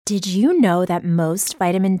Did you know that most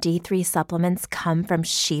vitamin D3 supplements come from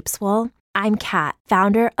sheep's wool? I'm Kat,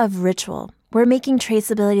 founder of Ritual. We're making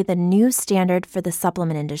traceability the new standard for the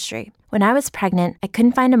supplement industry. When I was pregnant, I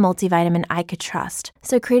couldn't find a multivitamin I could trust,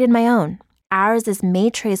 so I created my own. Ours is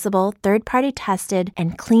made traceable, third-party tested,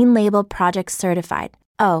 and clean label project certified.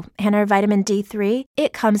 Oh, and our vitamin D3,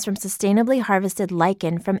 it comes from sustainably harvested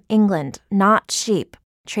lichen from England, not sheep.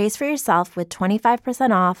 Trace for yourself with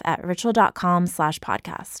 25% off at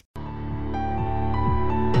ritual.com/podcast.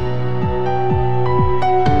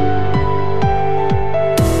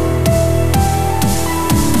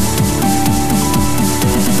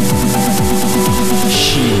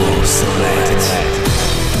 Hero Select.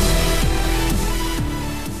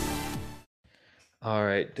 All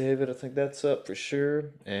right, David, I think that's up for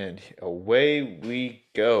sure. And away we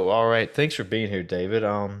go. All right, thanks for being here, David.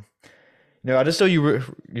 I just know you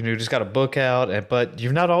just got a book out, but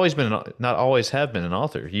you've not always have been an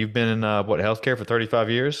author. You've been in healthcare for 35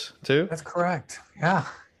 years too? That's correct. Yeah.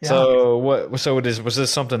 So was this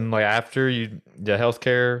something like after the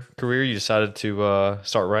healthcare career you decided to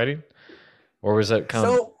start writing, or was that kind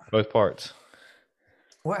of both parts?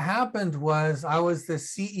 What happened was I was the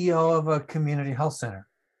CEO of a community health center.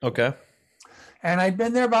 Okay. And I'd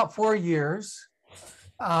been there about 4 years.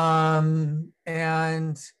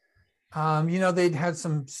 They'd had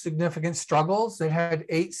some significant struggles. They had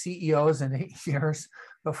 8 CEOs in 8 years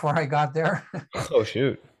before I got there. Oh,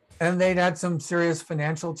 shoot. And they'd had some serious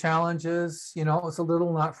financial challenges. It was a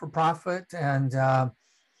little not-for-profit. And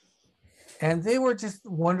they were just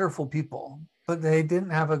wonderful people, but they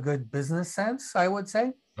didn't have a good business sense, I would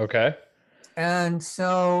say. Okay. And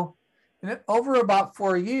so over about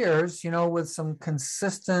 4 years, with some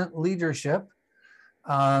consistent leadership,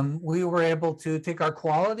 we were able to take our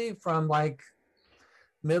quality from like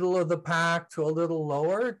middle of the pack to a little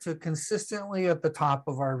lower to consistently at the top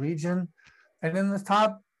of our region and in the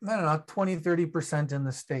top, 20-30% in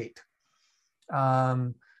the state.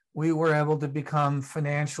 We were able to become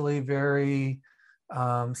financially very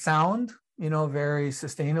sound, very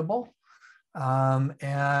sustainable.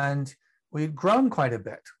 And we'd grown quite a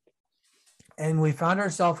bit. And we found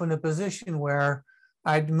ourselves in a position where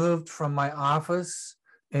I'd moved from my office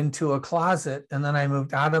into a closet, and then I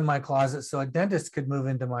moved out of my closet so a dentist could move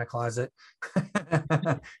into my closet.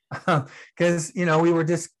 Because, we were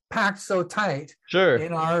just packed so tight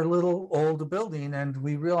in our little old building, and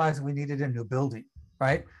we realized we needed a new building,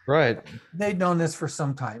 right? Right. They'd known this for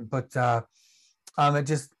some time, but it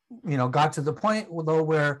just, got to the point, though,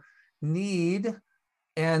 where need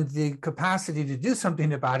and the capacity to do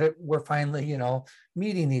something about it were finally,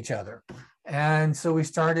 meeting each other. And so we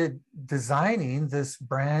started designing this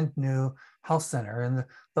brand new health center. And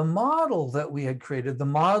the model that we had created, the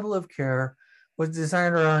model of care, was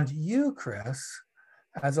designed around you, Chris,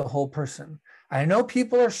 as a whole person. I know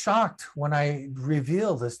people are shocked when I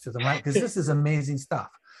reveal this to them, right? Because this is amazing stuff.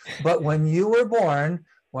 But when you were born,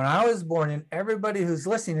 when I was born, and everybody who's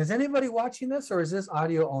listening, is anybody watching this, or is this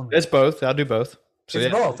audio only? It's both. I'll do both. So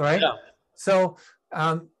it's both, right? Yeah. So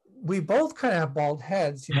we both kind of have bald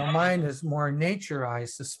heads. Mine is more nature, I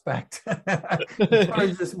suspect.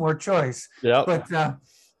 Yours is more choice. Yeah. But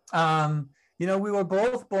we were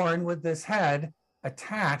both born with this head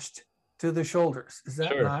attached to the shoulders. Is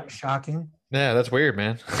that not shocking? Yeah, that's weird,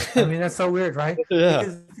 man. That's so weird, right? Yeah.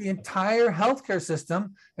 Because the entire healthcare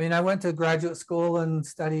system, I went to graduate school and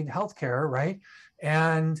studied healthcare, right?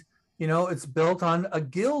 And, it's built on a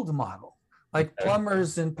guild model, like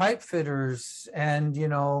plumbers and pipe fitters and,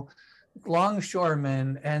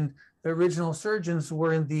 longshoremen, and the original surgeons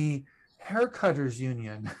were in the haircutters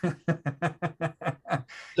union,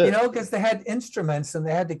 because they had instruments and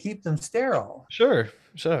they had to keep them sterile. Sure.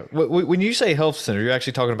 So when you say health center, you're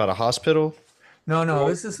actually talking about a hospital? No,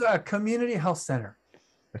 this is a community health center.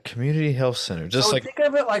 A community health center. Think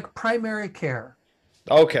of it like primary care.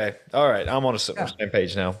 Okay. All right. I'm on the same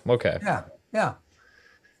page now. Okay. Yeah.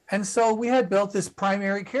 And so we had built this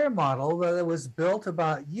primary care model that was built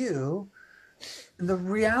about you, the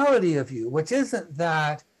reality of you, which isn't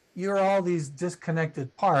that you're all these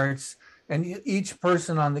disconnected parts and each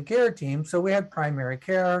person on the care team. So we had primary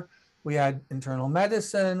care, we had internal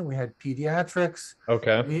medicine, we had pediatrics.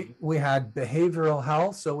 Okay. We had behavioral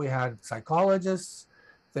health. So we had psychologists,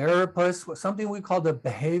 therapists, something we called a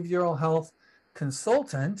behavioral health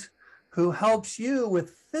consultant who helps you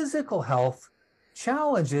with physical health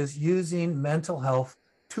challenges using mental health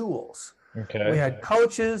tools. Okay. We had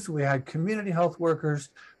coaches, we had community health workers,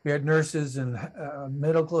 we had nurses and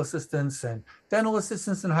medical assistants and dental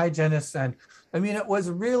assistants and hygienists. And it was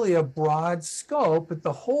really a broad scope, but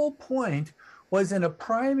the whole point was in a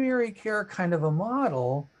primary care kind of a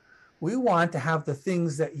model, We want to have the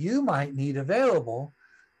things that you might need available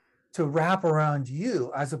to wrap around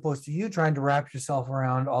you, as opposed to you trying to wrap yourself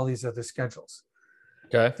around all these other schedules.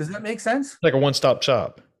 Okay. Does that make sense? Like a one-stop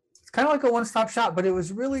shop. It's kind of like a one-stop shop, but it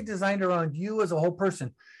was really designed around you as a whole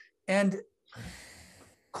person. And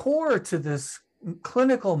core to this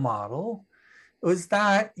clinical model was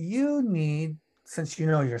that you need, since you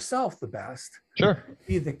know yourself the best, Sure.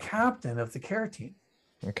 be the captain of the care team.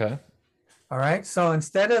 Okay. All right. So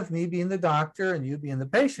instead of me being the doctor and you being the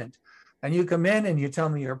patient, and you come in and you tell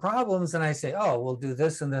me your problems, and I say, oh, we'll do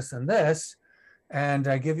this and this and this. And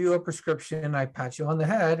I give you a prescription, I pat you on the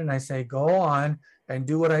head, and I say, go on and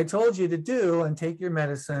do what I told you to do and take your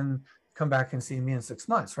medicine, come back and see me in 6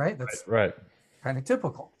 months, right? That's right. Kind of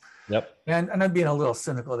typical. Yep. And I'm being a little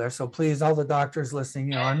cynical there. So please, all the doctors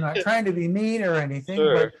listening, I'm not trying to be mean or anything,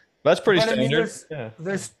 sure. But that's pretty standard. I mean,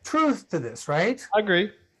 there's truth to this, right? I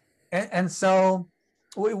agree. And so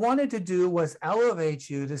what we wanted to do was elevate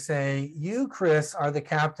you to say, you, Chris, are the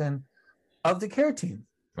captain of the care team.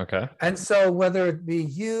 Okay. And so whether it be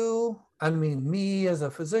you, me as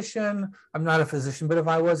a physician, I'm not a physician, but if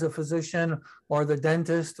I was a physician, or the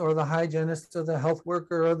dentist or the hygienist or the health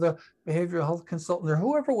worker or the behavioral health consultant or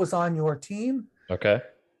whoever was on your team, okay,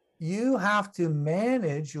 you have to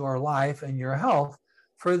manage your life and your health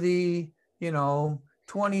for the,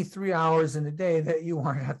 23 hours in a day that you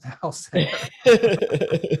aren't at the health center.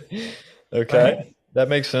 Okay. Right? That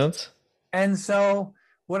makes sense. And so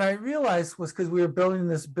what I realized was, because we were building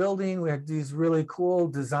this building, we had these really cool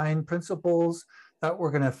design principles that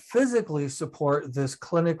were going to physically support this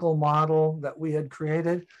clinical model that we had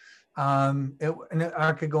created. And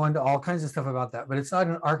I could go into all kinds of stuff about that, but it's not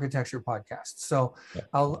an architecture podcast. So yeah.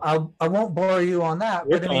 I won't bore you on that.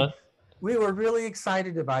 But I mean, we were really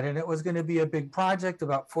excited about it. It was going to be a big project,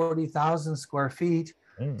 about 40,000 square feet,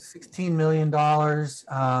 $16 million,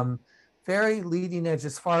 very leading edge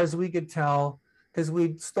as far as we could tell, because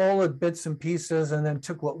we stole it bits and pieces and then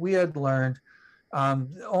took what we had learned.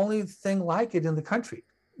 The only thing like it in the country,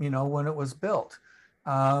 when it was built,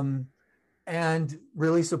 and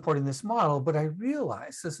really supporting this model. But I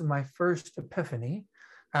realized, this is my first epiphany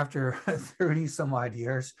after 30 some odd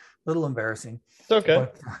years, a little embarrassing. It's okay.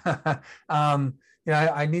 But,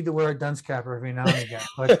 I need to wear a dunce cap every now and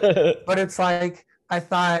again, but it's like, I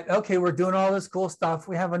thought, okay, we're doing all this cool stuff.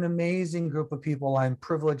 We have an amazing group of people I'm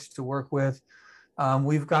privileged to work with.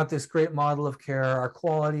 We've got this great model of care. Our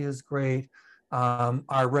quality is great.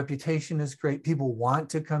 Our reputation is great. People want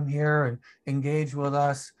to come here and engage with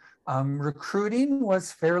us. Recruiting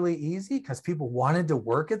was fairly easy because people wanted to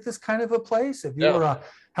work at this kind of a place. If you were a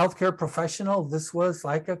healthcare professional, this was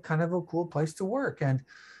like a kind of a cool place to work. And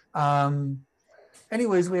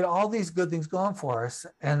anyways, we had all these good things going for us.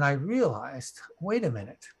 And I realized, wait a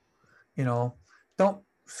minute, don't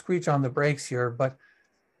screech on the brakes here, but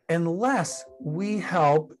unless we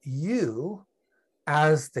help you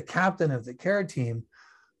as the captain of the care team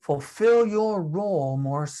fulfill your role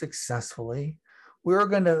more successfully, we're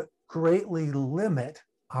going to greatly limit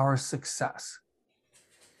our success.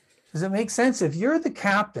 Does it make sense? If you're the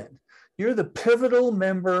captain, you're the pivotal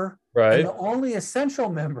member, right? And the only essential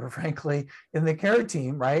member, frankly, in the care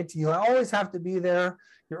team, right? You always have to be there.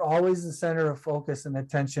 You're always the center of focus and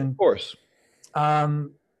attention. Of course.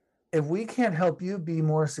 If we can't help you be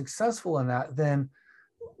more successful in that, then,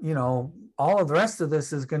 all of the rest of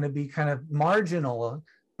this is going to be kind of marginal,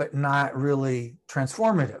 but not really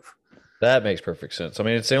transformative. That makes perfect sense. I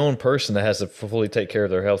mean, it's the own person that has to fully take care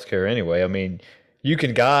of their health care anyway. I mean, you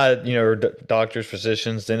can guide, doctors,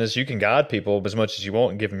 physicians, dentists, you can guide people as much as you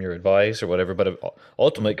want and give them your advice or whatever, but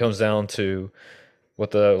ultimately it comes down to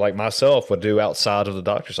what like myself would do outside of the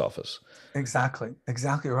doctor's office. Exactly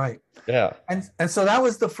right. Yeah. And so that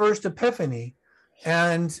was the first epiphany.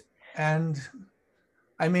 And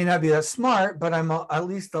I may not be that smart, but I'm at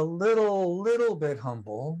least a little bit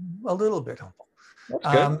humble,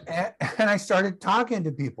 And I started talking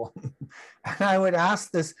to people and I would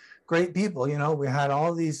ask this great people, we had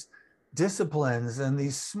all these disciplines and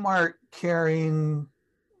these smart, caring,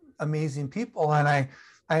 amazing people. And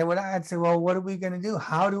I'd say, well, what are we going to do?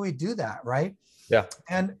 How do we do that? Right. Yeah.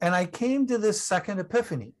 And I came to this second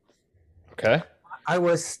epiphany. Okay. I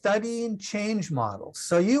was studying change models.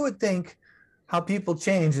 So you would think how people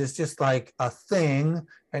change is just like a thing.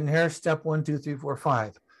 And here's step 1, 2, 3, 4,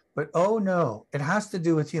 5. But oh no, it has to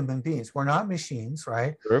do with human beings. We're not machines,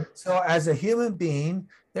 right? Sure. So as a human being,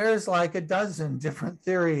 there's like a dozen different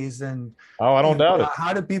theories and I don't doubt it.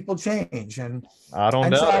 How do people change? And I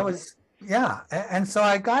don't doubt it. And so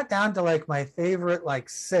I got down to like my favorite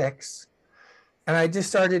 6. And I just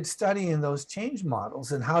started studying those change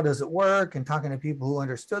models and how does it work, and talking to people who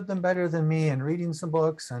understood them better than me, and reading some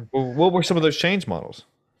books. And Well, what were some of those change models?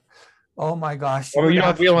 oh my gosh, I you mean, would you don't.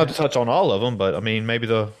 have We don't have to. to touch on all of them, but I mean, maybe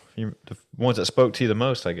the ones that spoke to you the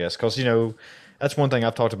most, I guess, because that's one thing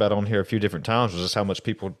I've talked about on here a few different times was just how much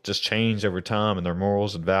people just change over time and their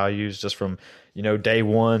morals and values just from day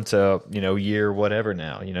one to year whatever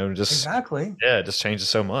now. Just Exactly. yeah, it just changes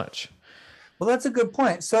so much. Well, that's a good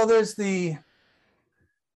point. So there's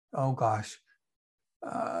oh gosh,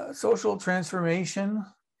 social transformation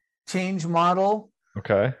change model.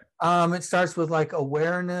 Okay. It starts with like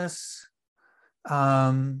awareness.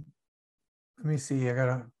 Um, let me see.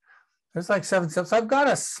 There's like 7 steps. I've got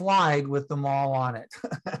a slide with them all on it.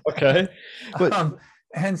 Okay. But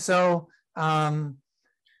And so have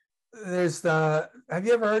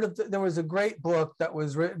you ever heard of, there was a great book that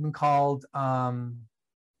was written called, what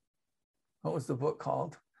was the book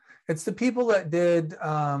called? It's the people that did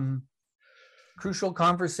Crucial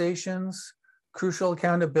Conversations, Crucial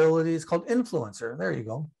Accountability. It's called Influencer. There you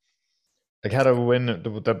go. like how to win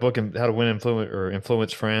that book and how to win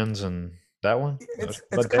influence friends and that one. It's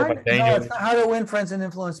By kind of, no, Daniel. it's not How to Win Friends and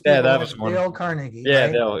Influence Yeah, People. that That's was one. Dale Carnegie, Yeah,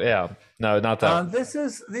 right? yeah. No, not that one. These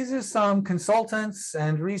are some consultants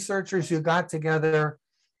and researchers who got together,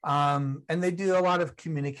 and they do a lot of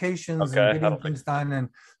communications and Okay. getting things done.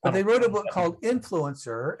 But they wrote a book called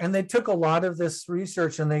Influencer, and they took a lot of this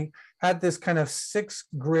research and they had this kind of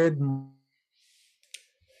 6-grid.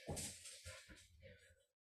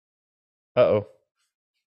 Uh-oh.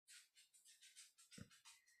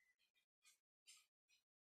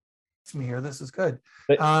 Me here, this is good.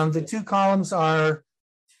 But- The 2 columns are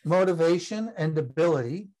motivation and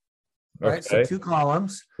ability, right? So Okay. 2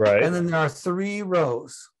 columns, Right. and then there are 3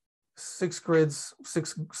 rows, 6 grids,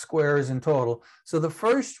 6 squares in total. So the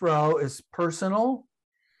first row is personal,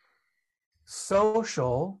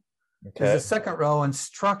 social is Okay. the second row, and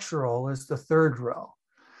structural is the third row.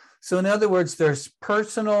 So in other words, there's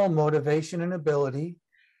personal motivation and ability,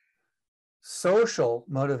 social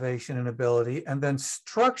motivation and ability, and then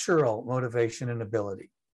structural motivation and ability.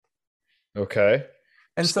 Okay.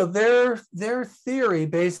 And so their theory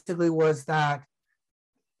basically was that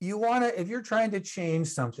you want to, if you're trying to change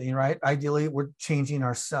something, right? Ideally, we're changing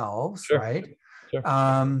ourselves, Sure. right? Sure.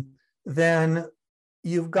 Then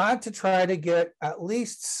you've got to try to get at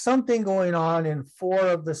least something going on in 4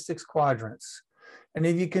 of the 6 quadrants. And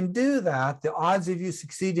if you can do that, the odds of you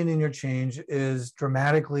succeeding in your change is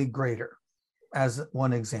dramatically greater, as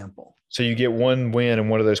one example. So you get one win in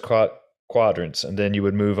one of those quadrants, and then you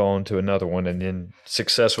would move on to another one, and then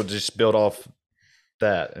success would just build off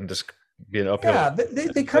that and just be an uphill. Yeah,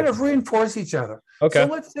 they kind of reinforce each other. Okay. So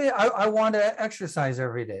let's say I want to exercise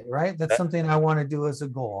every day, right? That's something I want to do as a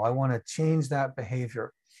goal. I want to change that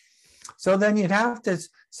behavior. So then you'd have to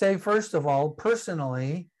say, first of all,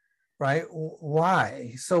 personally, right?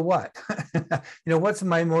 Why? So what? What's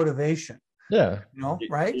my motivation? Yeah.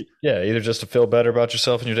 Right? Yeah, either just to feel better about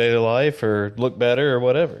yourself in your daily life or look better or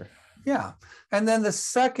whatever. Yeah. And then the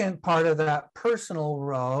second part of that personal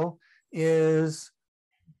row is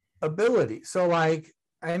ability. So like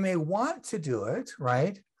I may want to do it,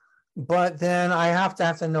 right? But then I have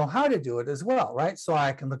to know how to do it as well, right? So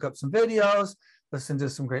I can look up some videos, listen to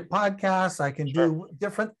some great podcasts. I can do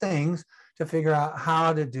different things to figure out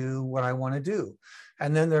how to do what I want to do.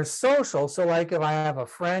 And then there's social. So like if I have a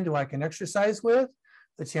friend who I can exercise with,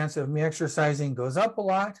 the chance of me exercising goes up a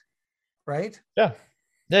lot, right? Yeah.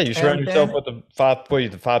 Yeah, you surround yourself with the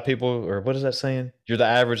 5 people, or what is that saying? You're the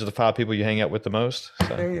average of the 5 people you hang out with the most.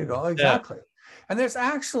 So. There you go. Exactly. Yeah. And there's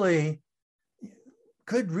actually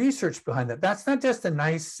good research behind that. That's not just a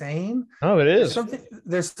nice saying. Oh, it is.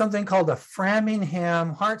 There's something called a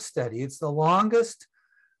Framingham Heart Study. It's the longest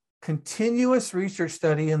continuous research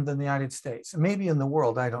study in the United States, maybe in the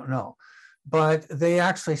world, I don't know. But they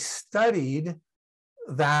actually studied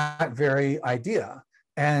that very idea.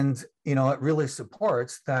 And, it really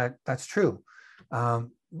supports that that's true.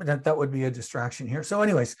 But that would be a distraction here. So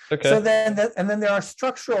anyways, okay. So then there are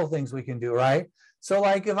structural things we can do, right? So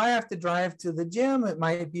like if I have to drive to the gym, it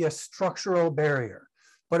might be a structural barrier.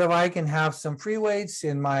 But if I can have some free weights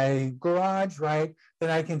in my garage, right, then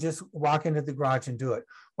I can just walk into the garage and do it.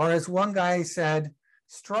 Or as one guy said,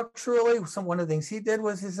 structurally, one of the things he did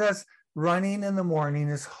was he says, running in the morning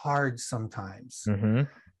is hard sometimes. Mm-hmm.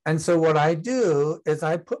 And so what I do is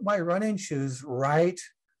I put my running shoes right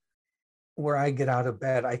where I get out of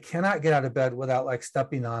bed. I cannot get out of bed without like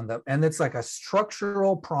stepping on them. And it's like a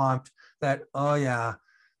structural prompt that, oh yeah,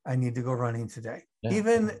 I need to go running today. Yeah.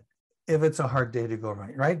 Even if it's a hard day to go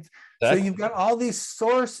running, right? Exactly. So you've got all these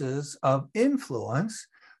sources of influence,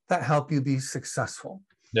 that help you be successful.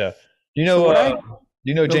 Yeah. So what I Do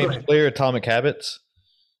you know no, go James ahead. Clear, Atomic Habits?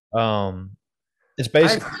 It's I've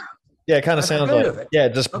basically, yeah, it kind of I've sounds heard like, of it. yeah,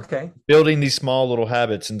 just Okay. building these small little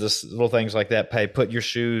habits and just little things like that. Put your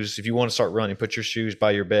shoes, if you want to start running, put your shoes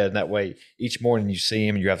by your bed. And that way, each morning you see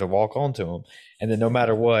them and you have to walk onto them. And then no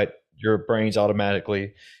matter what, your brain's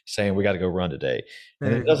automatically saying, we got to go run today. And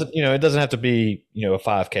There you it go. doesn't, it doesn't have to be, a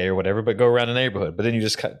 5K or whatever, but go around the neighborhood. But then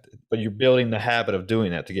but you're building the habit of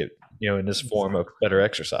doing that to get, in this form of better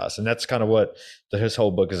exercise. And that's kind of what his whole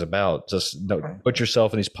book is about. Just Right. put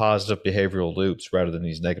yourself in these positive behavioral loops rather than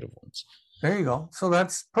these negative ones. There you go. So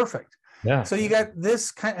that's perfect. Yeah. So you got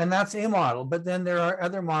this kind, and that's a model, but then there are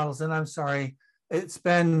other models. And I'm sorry, it's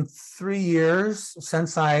been 3 years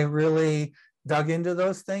since I really dug into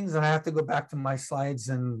those things, and I have to go back to my slides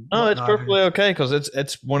and Oh, it's whatnot. perfectly okay because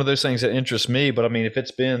it's one of those things that interests me. But I mean, if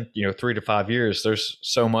it's been 3 to 5 years, there's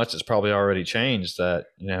so much that's probably already changed that.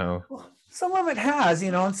 Well, some of it has,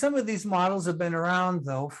 and some of these models have been around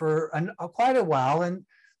though for quite a while.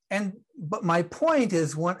 But my point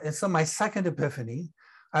is so my second epiphany,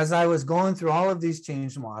 as I was going through all of these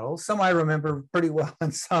change models, some I remember pretty well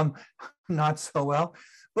and some not so well.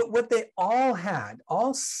 But what they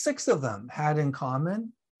all 6 of them had in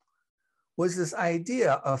common was this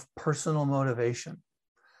idea of personal motivation.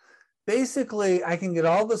 Basically, I can get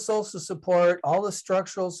all the social support, all the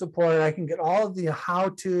structural support, I can get all of the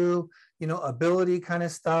how-to, ability kind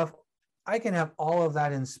of stuff. I can have all of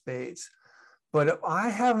that in spades. But if I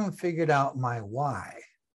haven't figured out my why,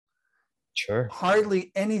 Sure. hardly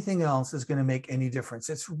anything else is going to make any difference.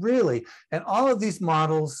 It's really, and all of these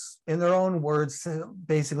models, in their own words,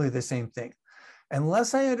 basically the same thing.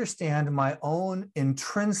 Unless I understand my own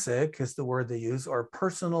intrinsic, is the word they use, or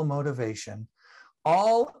personal motivation,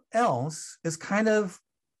 all else is kind of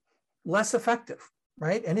less effective,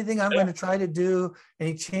 right? Anything I'm going to try to do,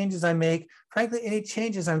 any changes I make, frankly, any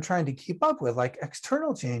changes I'm trying to keep up with, like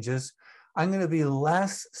external changes, I'm going to be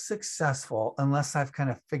less successful unless I've kind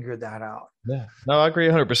of figured that out. Yeah. No, I agree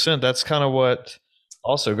 100%. That's kind of what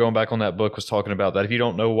also going back on that book was talking about, that if you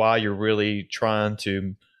don't know why you're really trying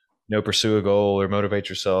to, pursue a goal or motivate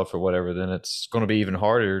yourself or whatever, then it's going to be even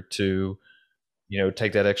harder to,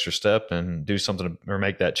 take that extra step and do something or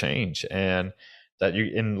make that change. And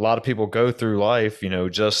and a lot of people go through life,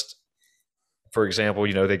 just, for example,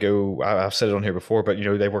 they go, I've said it on here before, but,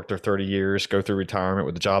 they work their 30 years, go through retirement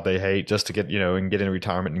with a job they hate just to get, and get into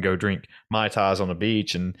retirement and go drink Mai Tais on the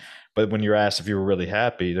beach. But when you're asked if you were really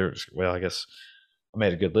happy, I guess I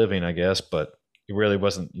made a good living, I guess, but it really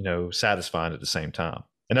wasn't, satisfying at the same time.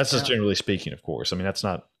 And that's just generally speaking, of course. I mean, that's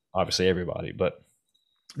not obviously everybody, but.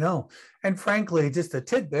 No. And frankly, just a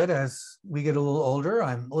tidbit, as we get a little older,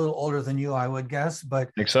 I'm a little older than you, I would guess, but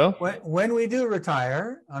Think so? when we do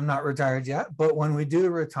retire, I'm not retired yet, but when we do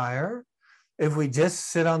retire, if we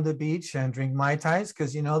just sit on the beach and drink Mai Tais,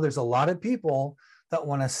 because, there's a lot of people that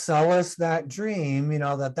want to sell us that dream,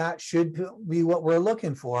 that should be what we're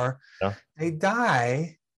looking for. Yeah. They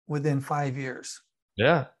die within 5 years.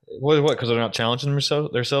 Yeah. What? Because they're not challenging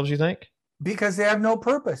themselves, you think? Because they have no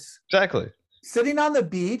purpose. Exactly. Sitting on the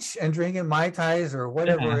beach and drinking Mai Tais or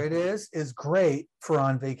whatever it is great for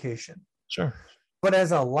on vacation. Sure. But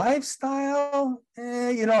as a lifestyle,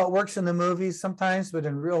 it works in the movies sometimes, but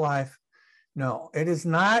in real life, no, it is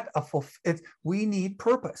not we need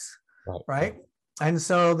purpose, right? And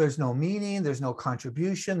so there's no meaning, there's no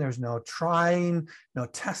contribution, there's no trying, no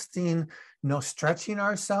testing, no stretching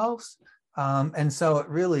ourselves. And so it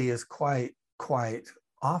really is quite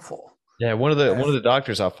awful. Yeah, one of the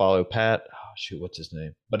doctors I follow, Pat, what's his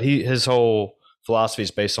name? But his whole philosophy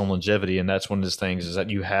is based on longevity, and that's one of his things is that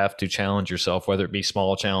you have to challenge yourself, whether it be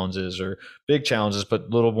small challenges or big challenges, but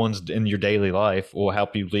little ones in your daily life will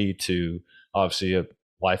help you lead to obviously a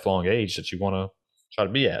lifelong age that you want to try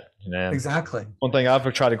to be at. And exactly. One thing I've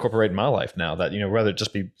tried to incorporate in my life now that, whether it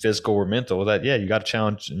just be physical or mental, that, you got to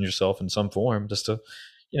challenge yourself in some form just to,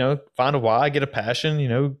 find a why, get a passion,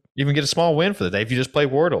 even get a small win for the day. If you just play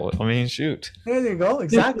Wordle, I mean, shoot. There you go.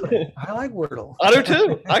 Exactly. I like Wordle. I do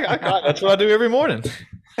too. That's what I do every morning.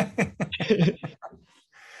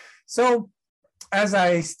 So as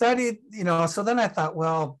I studied, so then I thought,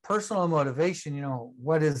 well, personal motivation,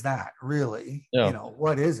 what is that really? Yeah.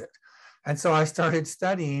 What is it? And so I started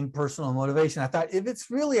studying personal motivation. I thought if it's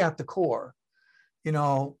really at the core,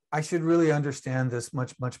 I should really understand this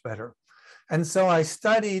much, much better. And so I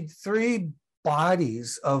studied 3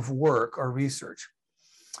 bodies of work or research.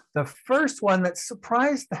 The first one that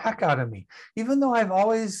surprised the heck out of me, even though I've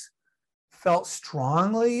always felt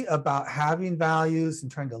strongly about having values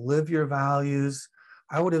and trying to live your values,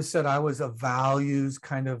 I would have said I was a values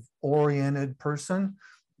kind of oriented person.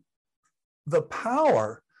 the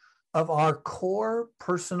power of our core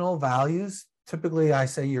personal values, typically I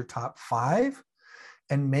say your top 5,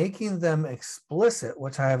 and making them explicit,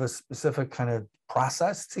 which I have a specific kind of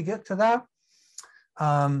process to get to that,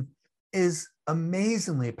 is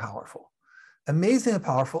amazingly powerful. Amazingly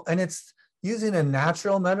powerful. And it's using a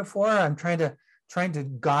natural metaphor. I'm trying to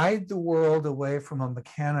guide the world away from a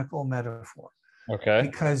mechanical metaphor. Okay.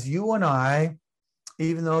 Because you and I,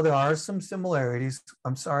 even though there are some similarities,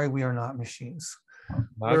 I'm sorry, we are not machines.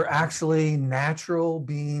 We're actually natural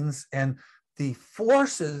beings, and the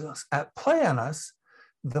forces at play on us,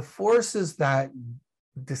 the forces that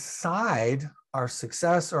decide our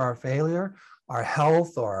success or our failure, our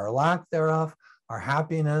health or our lack thereof, our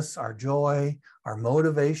happiness, our joy, our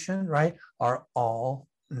motivation, right, are all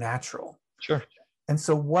natural. Sure. And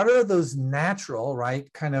so what are those natural,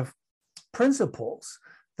 right, kind of principles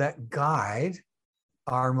that guide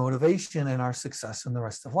our motivation and our success in the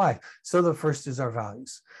rest of life? So the first is our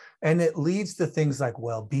values. And it leads to things like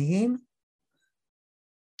well-being.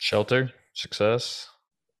 Shelter, success.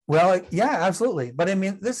 Well, yeah, absolutely. But I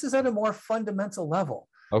mean, this is at a more fundamental level.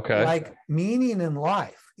 Okay. Like meaning in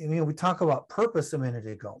life. I mean, we talked about purpose a minute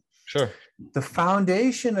ago. Sure. The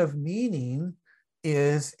foundation of meaning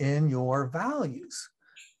is in your values.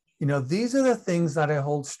 You know, these are the things that I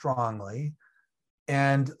hold strongly.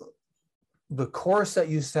 And the course that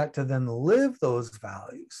you set to then live those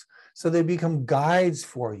values. So they become guides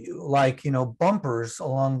for you, like, you know, bumpers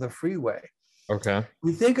along the freeway. Okay.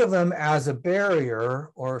 We think of them as a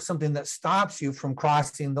barrier or something that stops you from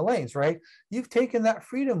crossing the lanes, right? You've taken that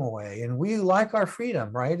freedom away, and we like our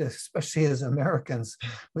freedom, right? Especially as Americans,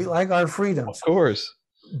 we like our freedoms. Of course.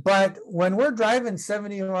 But when we're driving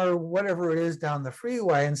 70 or whatever it is down the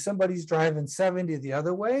freeway and somebody's driving 70 the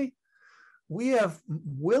other way, we have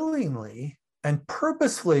willingly and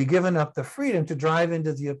purposefully given up the freedom to drive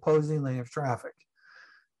into the opposing lane of traffic,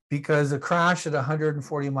 because a crash at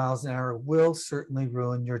 140 miles an hour will certainly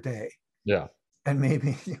ruin your day. Yeah. And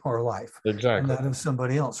maybe your life. Exactly. And that of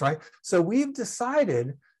somebody else, right? So we've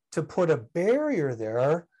decided to put a barrier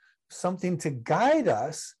there, something to guide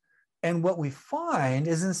us. And what we find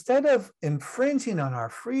is, instead of infringing on our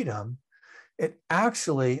freedom, it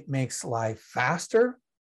actually makes life faster,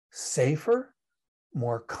 safer,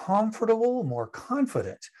 more comfortable, more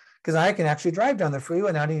confident, because I can actually drive down the freeway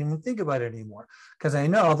and I don't even think about it anymore, because I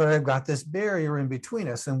know that I've got this barrier in between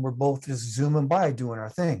us and we're both just zooming by doing our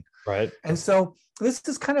thing. Right. And so this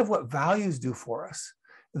is kind of what values do for us.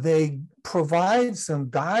 They provide some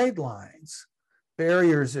guidelines,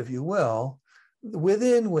 barriers, if you will,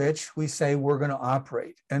 within which we say we're going to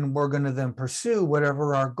operate, and we're going to then pursue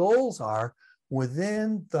whatever our goals are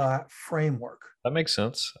within that framework. That makes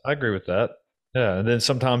sense. I agree with that. Yeah, and then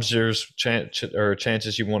sometimes there's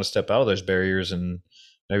chances you want to step out of those barriers and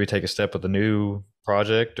maybe take a step with a new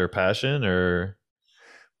project or passion, or.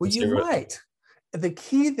 Well, you might. The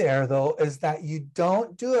key there, though, is that you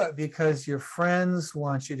don't do it because your friends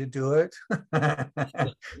want you to do it.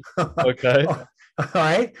 Okay. All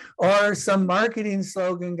right. Or some marketing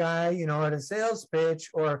slogan guy, you know, at a sales pitch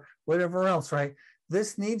or whatever else, right?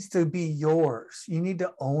 This needs to be yours. You need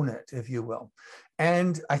to own it, if you will.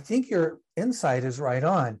 And I think your insight is right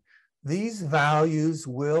on. These values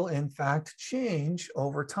will, in fact, change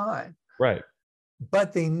over time. Right.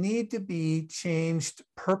 But they need to be changed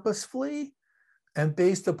purposefully and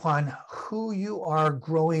based upon who you are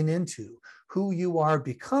growing into, who you are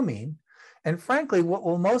becoming. And frankly, what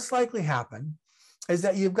will most likely happen is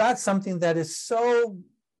that you've got something that is so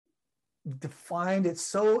defined, it's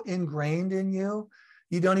so ingrained in you,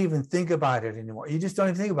 you don't even think about it anymore. You just don't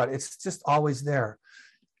even think about it. It's just always there.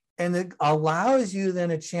 And it allows you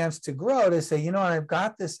then a chance to grow, to say, you know, I've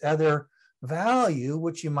got this other value,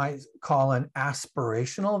 which you might call an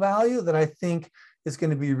aspirational value, that I think is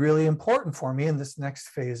going to be really important for me in this next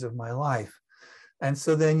phase of my life. And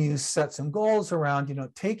so then you set some goals around, you know,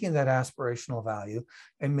 taking that aspirational value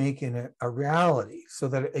and making it a reality, so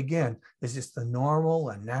that, again, it's just the normal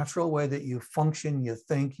and natural way that you function, you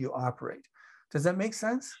think, you operate. Does that make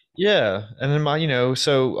sense? Yeah. And then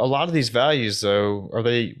so a lot of these values, though,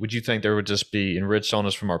 would you think they would just be enriched on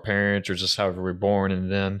us from our parents, or just however we're born,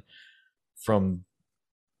 and then from,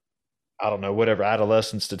 I don't know, whatever,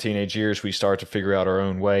 adolescence to teenage years, we start to figure out our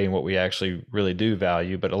own way and what we actually really do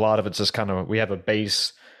value. But a lot of it's just kind of, we have a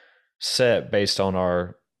base set based on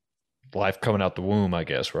our life coming out the womb, I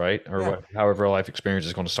guess, right? Or however our life experience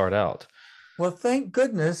is going to start out. Well, thank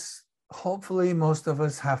goodness, hopefully most of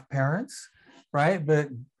us have parents, right? But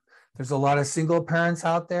there's a lot of single parents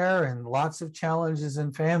out there and lots of challenges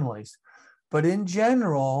in families. But in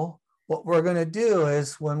general, what we're going to do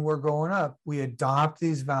is when we're growing up, we adopt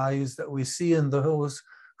these values that we see in those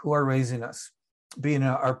who are raising us, being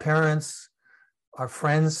our parents. Our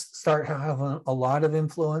friends start having a lot of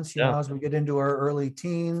influence, Yeah. as we get into our early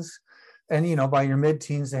teens. And, by your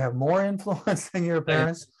mid-teens, they have more influence than your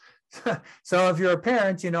parents. So if you're a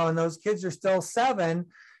parent, and those kids are still 7,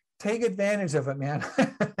 take advantage of it, man,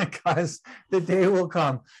 because the day will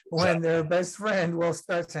come when their best friend will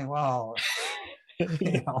start saying, well,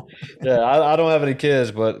 Yeah, I don't have any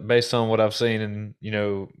kids, but based on what I've seen in,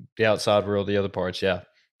 the outside world, the other parts, yeah,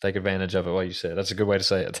 take advantage of it, what you said. That's a good way to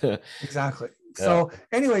say it. Exactly. Yeah. So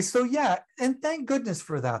anyway, and thank goodness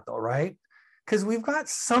for that though, right? Because we've got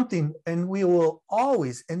something, and we will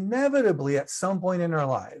always inevitably at some point in our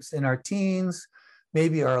lives, in our teens,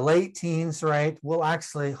 maybe our late teens, right? We'll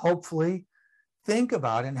actually hopefully think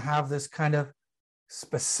about and have this kind of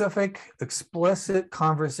specific, explicit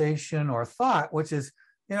conversation or thought, which is,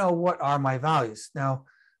 what are my values? Now,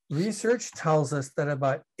 research tells us that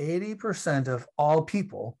about 80% of all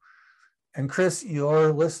people, and Chris,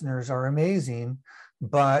 your listeners are amazing,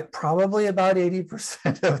 but probably about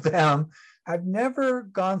 80% of them have never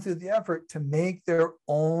gone through the effort to make their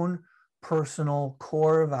own personal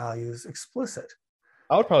core values explicit.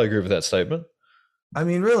 I would probably agree with that statement. I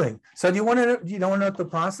mean, really. So do you want to know what the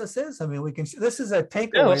process is? I mean, this is a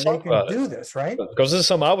takeaway. They can do this, right? Because this is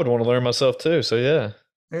something I would want to learn myself too. So yeah.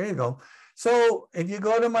 There you go. So if you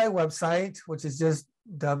go to my website, which is just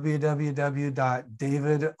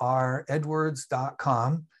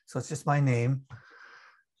www.davidredwards.com. So it's just my name.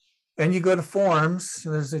 And you go to forms,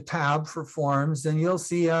 there's a tab for forms, and you'll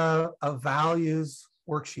see a values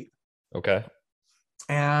worksheet. Okay.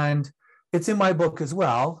 And it's in my book as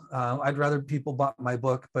well. I'd rather people bought my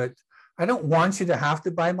book, but I don't want you to have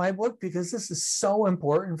to buy my book because this is so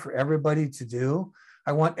important for everybody to do.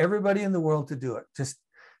 I want everybody in the world to do it. Just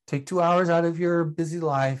take 2 hours out of your busy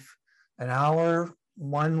life, an hour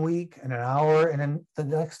one week and an hour and then the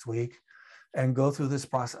next week, and go through this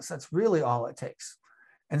process. That's really all it takes.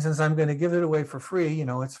 And since I'm going to give it away for free,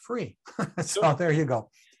 it's free. So there you go.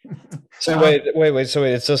 So wait. So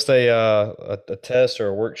it's just a test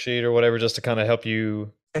or a worksheet or whatever, just to kind of help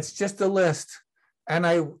you. It's just a list. And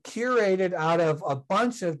I curated out of a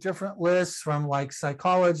bunch of different lists from like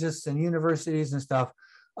psychologists and universities and stuff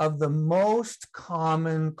of the most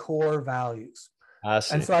common core values. I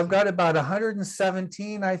see. And so I've got about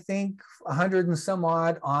 117, I think, 100 and some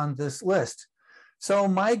odd on this list. So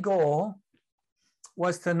my goal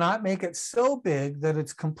was to not make it so big that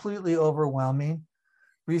it's completely overwhelming.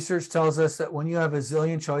 Research tells us that when you have a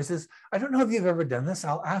zillion choices, I don't know if you've ever done this.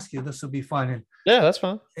 I'll ask you, this will be fun. And yeah, that's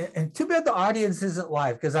fine. And too bad the audience isn't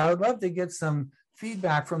live, because I would love to get some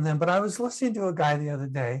feedback from them. But I was listening to a guy the other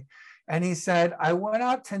day, and he said, I went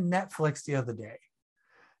out to Netflix the other day.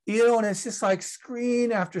 And it's just like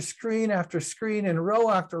screen after screen after screen and row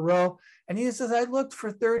after row. And he says, I looked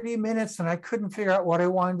for 30 minutes and I couldn't figure out what I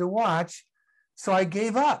wanted to watch. So I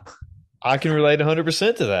gave up. I can relate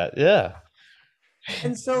 100% to that. Yeah.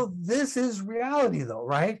 And so this is reality though,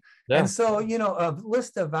 right? Yeah. And so, a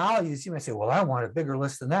list of values, you might say, well, I want a bigger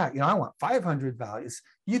list than that. I want 500 values.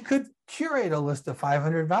 You could curate a list of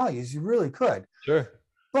 500 values. You really could. Sure.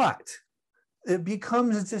 But it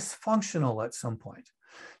becomes dysfunctional at some point.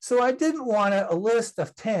 So I didn't want a list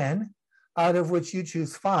of 10 out of which you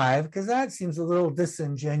choose 5, because that seems a little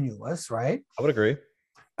disingenuous, right? I would agree.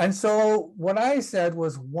 And so what I said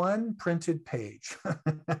was one printed page.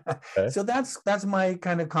 Okay. So that's my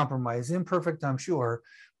kind of compromise, imperfect, I'm sure,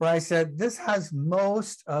 where I said this has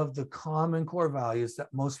most of the common core values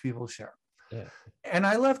that most people share. Yeah. And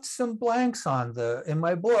I left some blanks in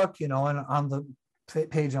my book, and on the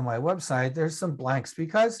page on my website, there's some blanks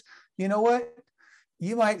because you know what?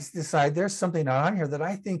 You might decide there's something on here that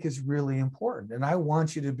I think is really important, and I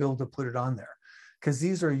want you to be able to put it on there because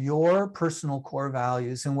these are your personal core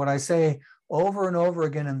values. And what I say over and over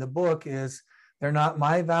again in the book is they're not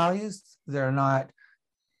my values. They're not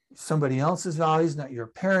somebody else's values, not your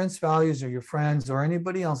parents' values or your friends or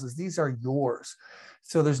anybody else's. These are yours.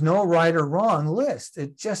 So there's no right or wrong list.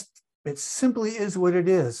 It simply is what it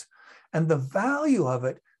is. And the value of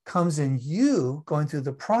it comes in you going through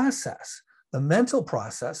the process, the mental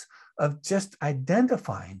process of just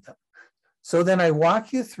identifying them. So then I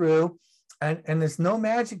walk you through, and there's no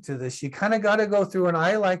magic to this. You kind of got to go through, and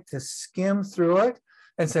I like to skim through it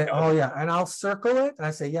and say, oh yeah, and I'll circle it. And I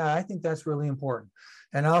say, yeah, I think that's really important.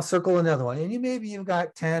 And I'll circle another one. And maybe you've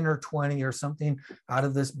got 10 or 20 or something out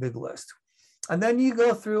of this big list. And then you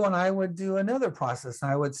go through, and I would do another process.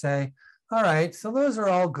 And I would say, all right, so those are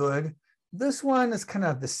all good. This one is kind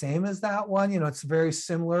of the same as that one. It's very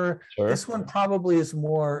similar. Sure. This one probably is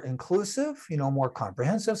more inclusive, more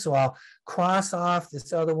comprehensive. So I'll cross off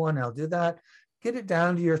this other one. I'll do that. Get it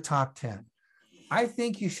down to your top 10. I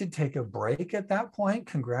think you should take a break at that point.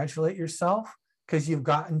 Congratulate yourself because you've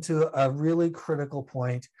gotten to a really critical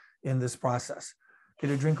point in this process. Get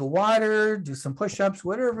a drink of water, do some push-ups,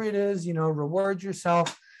 whatever it is, reward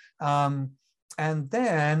yourself. And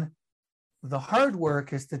then the hard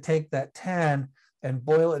work is to take that 10 and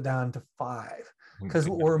boil it down to 5. Because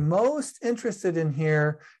what we're most interested in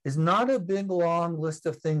here is not a big, long list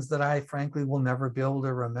of things that I frankly will never be able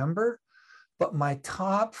to remember, but my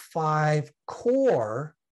top 5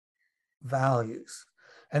 core values.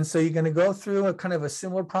 And so you're going to go through a kind of a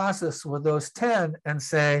similar process with those 10 and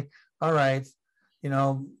say, all right,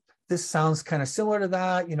 this sounds kind of similar to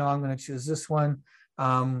that. I'm going to choose this one.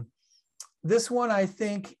 This one, I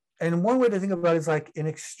think, and one way to think about it is like in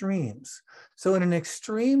extremes. So in an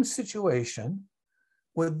extreme situation,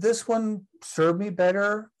 would this one serve me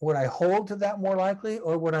better? Would I hold to that more likely,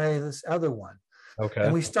 or would I this other one? Okay.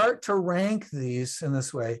 And we start to rank these in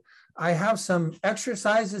this way. I have some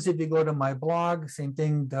exercises. If you go to my blog, same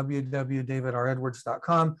thing,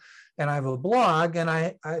 www.davidredwards.com, and I have a blog.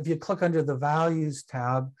 And if you click under the values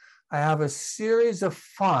tab, I have a series of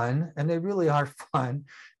fun, and they really are fun,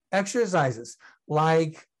 exercises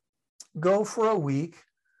like go for a week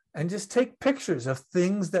and just take pictures of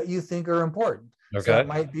things that you think are important. Okay. So it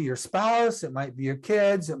might be your spouse, it might be your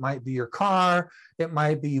kids, it might be your car, it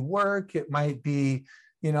might be work, it might be,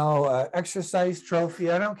 exercise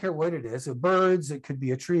trophy. I don't care what it is. Birds, it could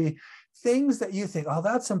be a tree. Things that you think, oh,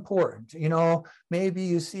 that's important. Maybe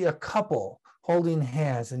you see a couple holding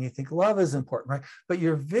hands and you think love is important, right? But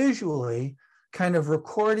you're visually kind of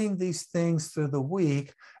recording these things through the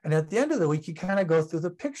week. And at the end of the week, you kind of go through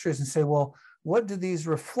the pictures and say, well, what do these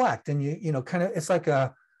reflect? And you kind of, it's like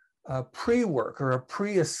a pre-work or a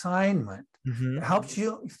pre-assignment. Mm-hmm. It helps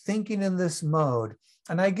you thinking in this mode.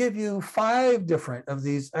 And I give you 5 different of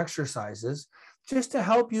these exercises just to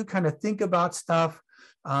help you kind of think about stuff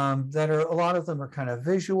that are, a lot of them are kind of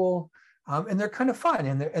visual and they're kind of fun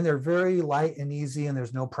and they're very light and easy and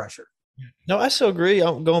there's no pressure. No, I still agree.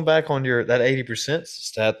 I'm going back on that 80%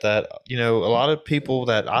 stat that, a lot of people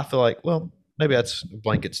that I feel like, well, maybe that's a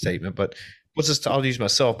blanket statement, but I'll use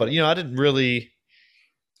myself, but, I didn't really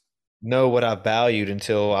know what I valued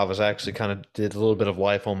until I was actually kind of did a little bit of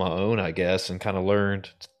life on my own, I guess, and kind of learned,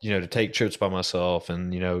 to take trips by myself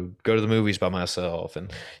and, go to the movies by myself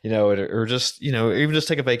and, or just, even just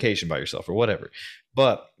take a vacation by yourself or whatever.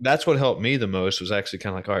 But that's what helped me the most was actually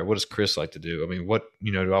kind of like, all right, what does Chris like to do? I mean, what,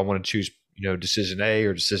 do I want to choose, decision A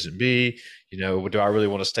or decision B? Do I really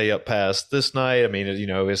want to stay up past this night? I mean,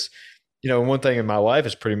 it's, one thing in my life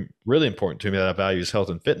is really important to me that I value is health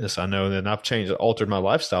and fitness. I know that I've altered my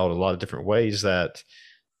lifestyle in a lot of different ways that,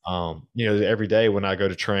 every day when I go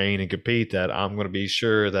to train and compete, that I'm going to be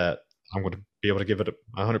sure that I'm going to be able to give it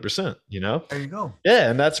 100%, There you go. Yeah.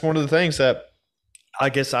 And that's one of the things that I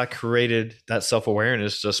guess I created that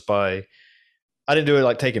self-awareness just by, I didn't do it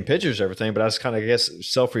like taking pictures or everything, but I was kind of, I guess,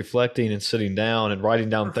 self-reflecting and sitting down and writing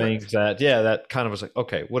down things that kind of was like,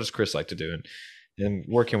 okay, what does Chris like to do? And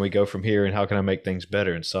where can we go from here and how can I make things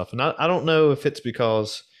better and stuff? And I don't know if it's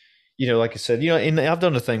because, like I said, and I've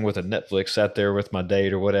done a thing with a Netflix, sat there with my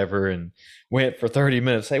date or whatever and went for 30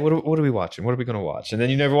 minutes. Hey, what are we watching? What are we going to watch? And then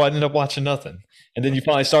you never end up watching nothing. And then you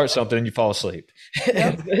finally start something and you fall asleep.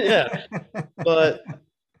 Yeah. But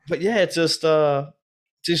yeah, it's just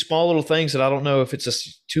small little things that I don't know if it's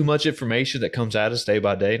just too much information that comes at us day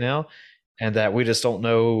by day now and that we just don't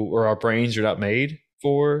know, or our brains are not made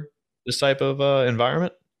for this type of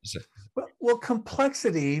environment. Well,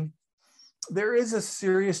 complexity, there is a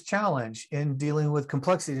serious challenge in dealing with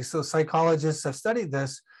complexity. So psychologists have studied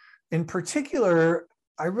this. In particular,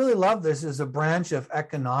 I really love this as a branch of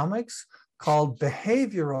economics called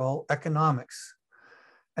behavioral economics.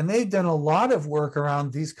 And they've done a lot of work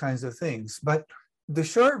around these kinds of things. But the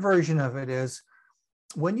short version of it is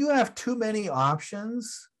when you have too many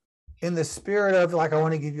options in the spirit of like, I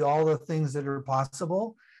want to give you all the things that are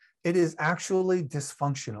possible, it is actually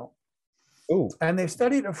dysfunctional. Ooh. And they've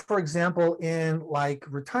studied it, for example, in like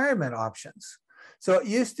retirement options. So it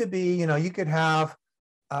used to be, you could have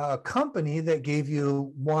a company that gave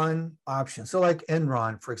you one option. So like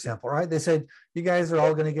Enron, for example, right? They said, you guys are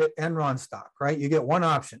all going to get Enron stock, right? You get one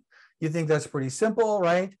option. You think that's pretty simple,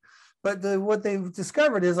 right? But what they've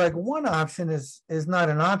discovered is like one option is not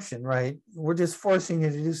an option, right? We're just forcing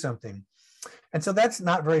you to do something. And so that's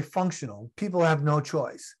not very functional. People have no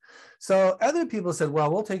choice. So other people said,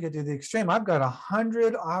 well, we'll take it to the extreme. I've got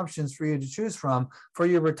 100 options for you to choose from for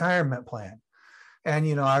your retirement plan.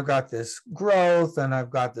 And, I've got this growth and I've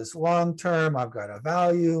got this long term, I've got a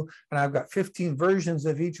value, and I've got 15 versions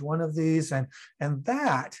of each one of these. And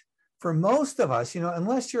that, for most of us,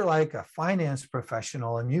 unless you're like a finance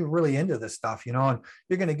professional and you're really into this stuff, and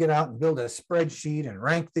you're going to get out and build a spreadsheet and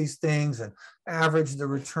rank these things and average the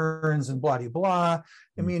returns and blah, blah, blah.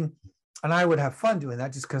 I mean, and I would have fun doing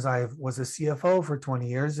that just because I was a CFO for 20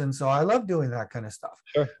 years. And so I love doing that kind of stuff.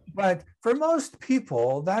 Sure. But for most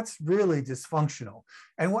people, that's really dysfunctional.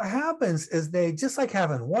 And what happens is they, just like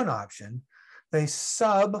having one option, they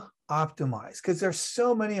sub-optimize because there's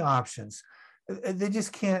so many options. They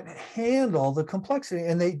just can't handle the complexity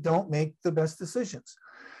and they don't make the best decisions.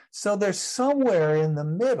 So there's somewhere in the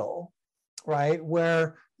middle, right,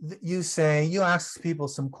 where you ask people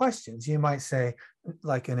some questions. You might say,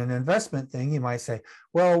 like in an investment thing, you might say,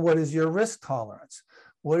 well, what is your risk tolerance?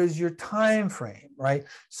 What is your time frame, right?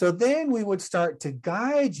 So then we would start to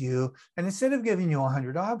guide you. And instead of giving you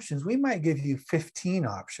 100 options, we might give you 15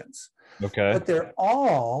 options. Okay. But they're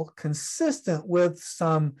all consistent with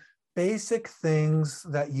some basic things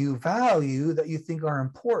that you value that you think are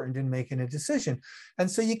important in making a decision. And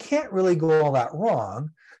so you can't really go all that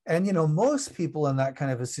wrong. And, most people in that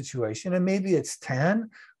kind of a situation, and maybe it's 10,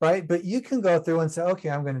 right? But you can go through and say, okay,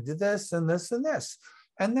 I'm going to do this and this and this.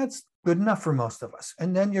 And that's good enough for most of us.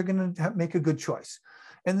 And then you're going to make a good choice.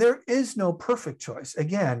 And there is no perfect choice.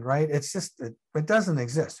 Again, right? It's just, it doesn't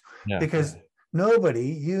exist because nobody,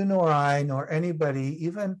 you nor I, nor anybody,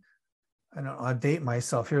 even, I don't know, I'll date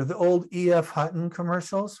myself here, the old E.F. Hutton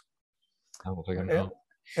commercials. I don't think I know.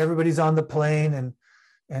 Everybody's on the plane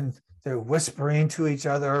and they're whispering to each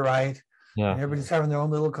other, right? Yeah. And everybody's having their own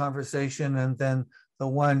little conversation. And then the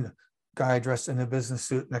one guy dressed in a business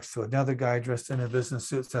suit next to another guy dressed in a business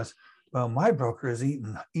suit says, well, my broker is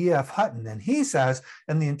eating E.F. Hutton. And he says,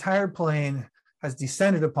 and the entire plane has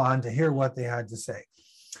descended upon to hear what they had to say.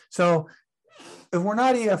 So if we're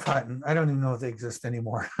not E.F. Hutton, I don't even know if they exist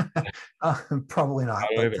anymore. Probably not.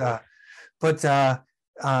 But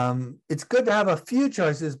it's good to have a few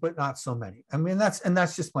choices, but not so many. I mean, that's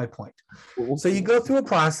just my point. So you go through a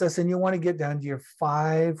process and you want to get down to your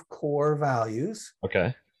 5 core values.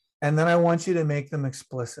 Okay. And then I want you to make them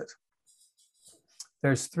explicit.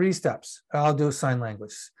 There's 3 steps. I'll do sign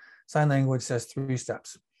language. Sign language says 3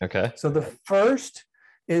 steps. Okay. So the first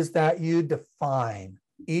is that you define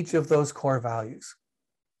each of those core values.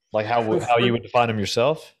 Like how you would define them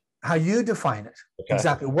yourself? How you define it. Okay.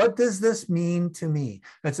 Exactly. What does this mean to me?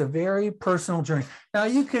 It's a very personal journey. Now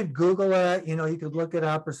you could Google it, you could look it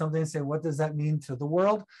up or something and say, what does that mean to the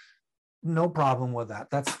world? No problem with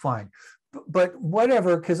that. That's fine. But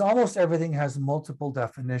whatever, because almost everything has multiple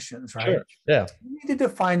definitions, right? Sure. Yeah. You need to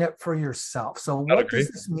define it for yourself. So what does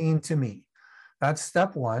this mean to me? That's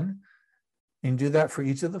step 1. And do that for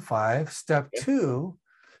each of the 5. Step 2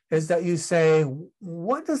 is that you say,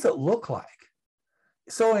 what does it look like?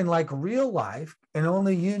 So in like real life, and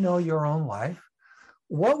only you know your own life,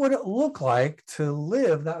 what would it look like to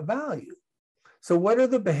live that value? So what are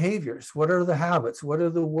the behaviors? What are the habits? What are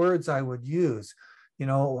the words I would use?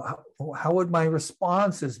 How would my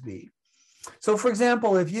responses be? So for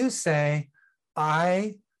example, if you say,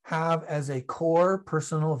 I have as a core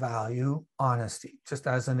personal value, honesty, just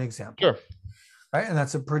as an example. Sure. Right? And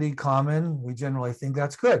that's a pretty common, we generally think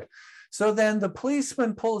that's good. So then the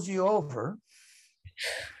policeman pulls you over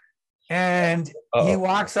and he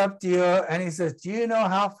walks up to you and he says, do you know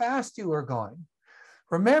how fast you were going?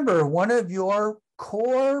 Remember, one of your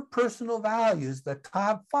core personal values, the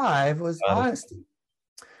top 5, was honesty,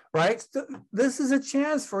 right? So this is a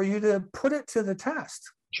chance for you to put it to the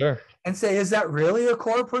test. Sure. And say, is that really a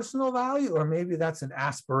core personal value? Or maybe that's an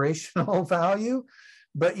aspirational value.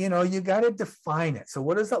 But, you got to define it. So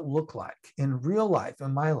what does that look like in real life,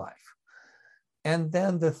 in my life? And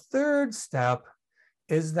then the third step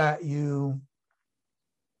is that you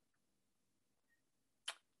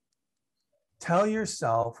tell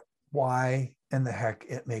yourself why in the heck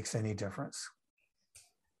it makes any difference.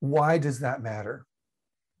 Why does that matter?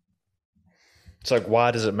 It's like,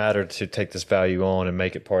 why does it matter to take this value on and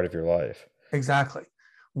make it part of your life? Exactly.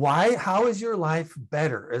 Why? How is your life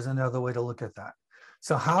better is another way to look at that.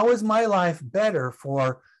 So how is my life better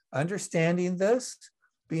for understanding this,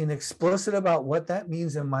 being explicit about what that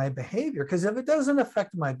means in my behavior? Because if it doesn't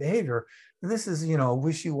affect my behavior, this is,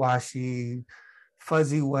 wishy-washy,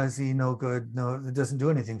 fuzzy-wuzzy, no good, no, it doesn't do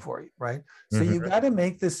anything for you, right? So you got to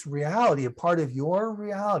make this reality a part of your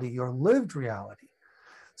reality, your lived reality.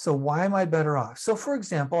 So why am I better off? So for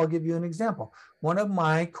example, I'll give you an example. One of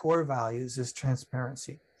my core values is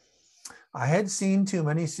transparency. I had seen too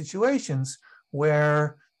many situations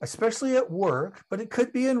where, especially at work, but it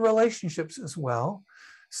could be in relationships as well,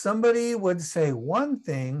 somebody would say one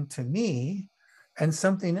thing to me and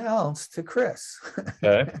something else to Chris.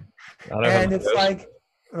 Okay. I know how And that it's goes. like,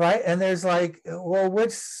 right. And there's like, well,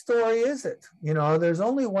 which story is it? You know, there's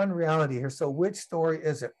only one reality here. So which story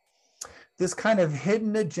is it? This kind of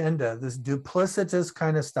hidden agenda, this duplicitous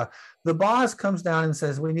kind of stuff. The boss comes down and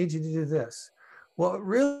says, we need you to do this. What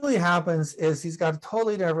really happens is he's got a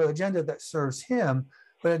totally different agenda that serves him,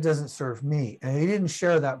 but it doesn't serve me. And he didn't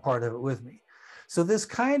share that part of it with me. So this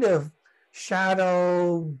kind of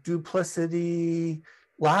shadow, duplicity,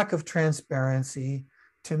 lack of transparency,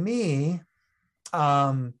 to me,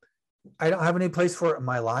 I don't have any place for it in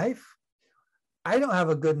my life. I don't have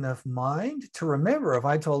a good enough mind to remember if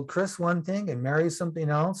I told Chris one thing and Mary something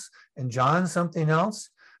else and John something else,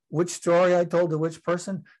 which story I told to which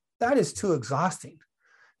person. That is too exhausting.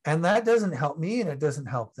 And that doesn't help me and it doesn't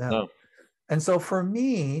help them. No. And so for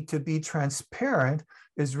me to be transparent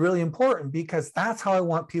is really important because that's how I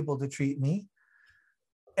want people to treat me.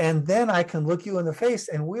 And then I can look you in the face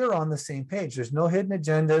and we're on the same page. There's no hidden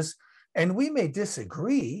agendas. And we may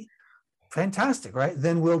disagree. Fantastic, right?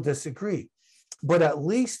 Then we'll disagree. But at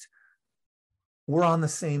least we're on the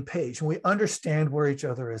same page and we understand where each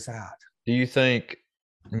other is at. Do you think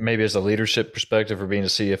maybe as a leadership perspective or being a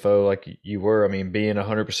CFO like you were, I mean, being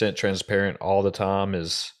 100% transparent all the time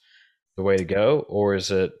is the way to go? Or is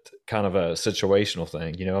it kind of a situational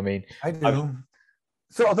thing? You know, I mean, I do.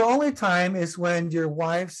 So the only time is when your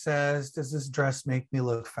wife says, does this dress make me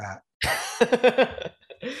look fat?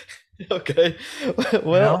 Okay.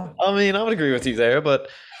 Well, I mean, I would agree with you there, but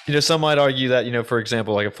you know, some might argue that, you know, for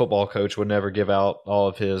example, like a football coach would never give out all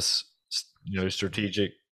of his, you know,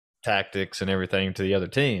 strategic tactics and everything to the other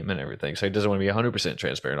team and everything. So he doesn't want to be 100%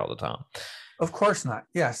 transparent all the time. Of course not.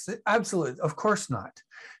 Yes, absolutely. Of course not.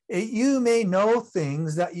 You may know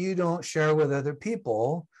things that you don't share with other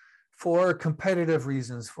people for competitive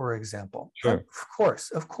reasons, for example. Sure.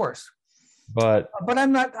 Of course. But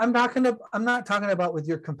I'm not talking about with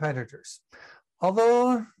your competitors.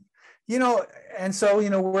 Although, you know, and so, you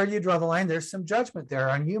know, where do you draw the line? There's some judgment there.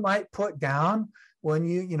 And you might put down when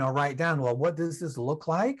you know, write down, well, what does this look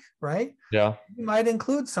like? Right. Yeah. You might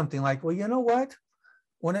include something like, well, you know what?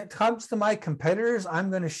 When it comes to my competitors, I'm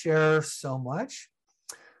going to share so much.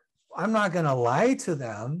 I'm not going to lie to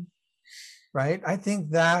them. Right.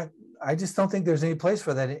 I just don't think there's any place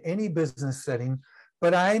for that in any business setting,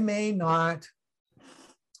 but I may not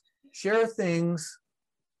share things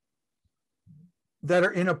that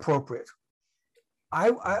are inappropriate.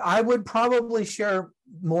 I would probably share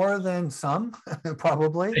more than some,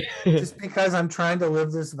 probably, just because I'm trying to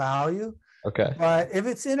live this value. Okay. But if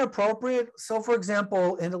it's inappropriate, so for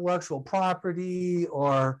example, intellectual property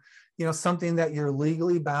or, you know, something that you're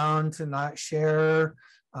legally bound to not share.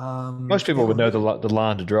 Most people would know the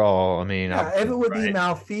line to draw. I mean, yeah, if it would be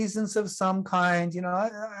malfeasance of some kind, you know,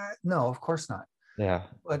 no, of course not. Yeah.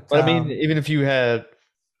 But I mean, even if you had,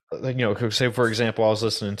 like, you know, say for example, I was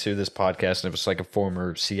listening to this podcast and it was like a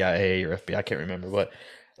former CIA or FBI, I can't remember, but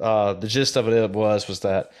the gist of it was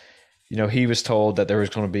that, you know, he was told that there was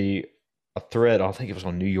going to be a threat. I think it was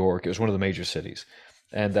on New York. It was one of the major cities,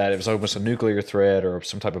 and that it was almost a nuclear threat or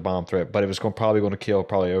some type of bomb threat, but it was probably going to kill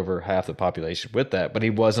probably over half the population with that. But he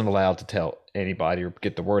wasn't allowed to tell anybody or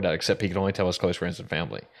get the word out, except he could only tell his close friends and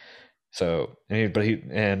family. So,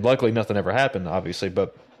 and luckily nothing ever happened, obviously,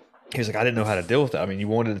 but he was like, I didn't know how to deal with that. I mean, you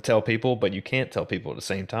wanted to tell people, but you can't tell people at the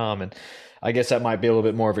same time. And I guess that might be a little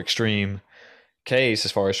bit more of an extreme case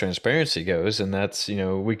as far as transparency goes. And that's, you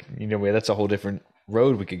know, that's a whole different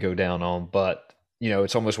road we could go down on. But, you know,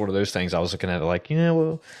 it's almost one of those things I was looking at it like, you know,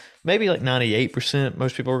 well, maybe like 98%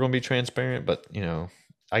 most people are going to be transparent. But, you know,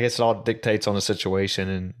 I guess it all dictates on the situation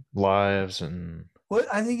and lives and. Well,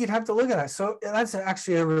 I think you'd have to look at it. So that's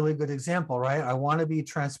actually a really good example, right? I want to be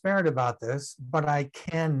transparent about this, but I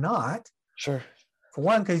cannot. Sure. For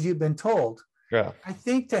one, because you've been told. Yeah. I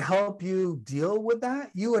think to help you deal with that,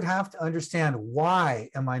 you would have to understand, why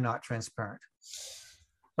am I not transparent?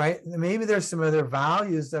 Right? Maybe there's some other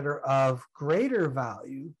values that are of greater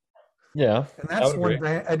value. Yeah. And that's one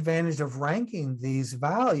advantage of ranking these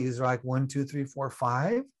values, like 1, 2, 3, 4,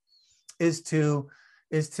 5, is to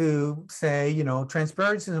say, you know,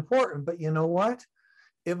 transparency is important, but you know what?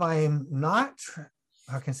 If I am not,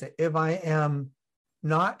 if I am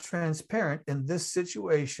not transparent in this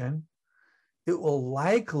situation, it will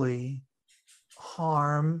likely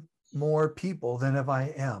harm more people than if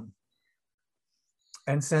I am.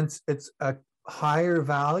 And since it's a higher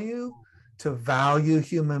value to value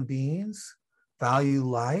human beings, value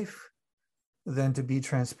life, than to be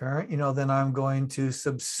transparent, then I'm going to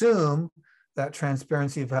subsume that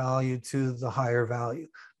transparency value to the higher value,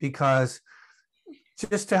 because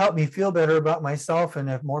just to help me feel better about myself. And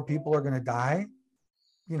if more people are going to die,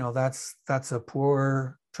 that's a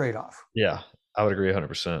poor trade-off. Yeah, I would agree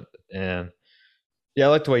 100%. And yeah, I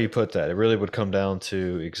like the way you put that. It really would come down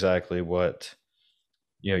to exactly what,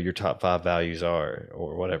 your top 5 values are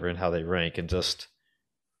or whatever, and how they rank. And just,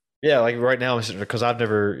 yeah, like right now, because I've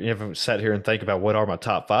never sat here and think about what are my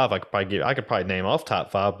top 5. I could probably name off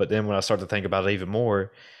top 5, but then when I start to think about it even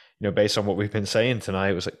more, based on what we've been saying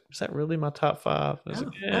tonight, it was like, is that really my top 5? I was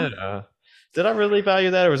like, yeah. Did I really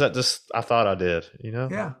value that, or was that just I thought I did?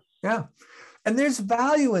 Yeah. And there's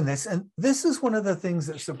value in this. And this is one of the things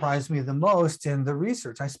that surprised me the most in the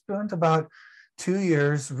research. I spent about 2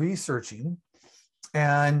 years researching,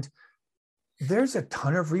 and there's a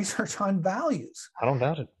ton of research on values. I don't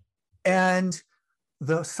doubt it. And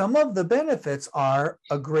some of the benefits are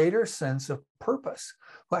a greater sense of purpose.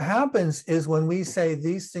 What happens is when we say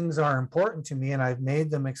these things are important to me and I've made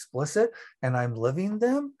them explicit and I'm living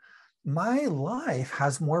them, my life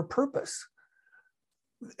has more purpose.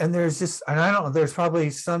 And there's probably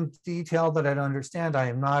some detail that I don't understand. I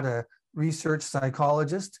am not a research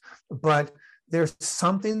psychologist, but there's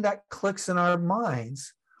something that clicks in our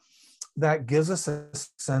minds that gives us a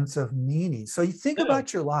sense of meaning. So you think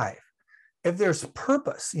about your life. If there's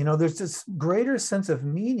purpose, there's this greater sense of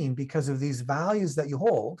meaning because of these values that you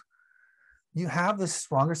hold. You have this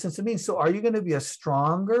stronger sense of meaning. So are you going to be a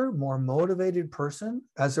stronger, more motivated person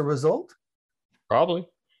as a result? Probably.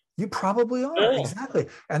 You probably are. Yeah. Exactly.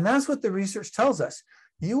 And that's what the research tells us.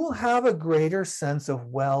 You will have a greater sense of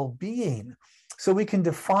well-being. So we can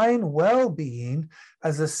define well-being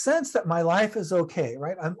as a sense that my life is okay,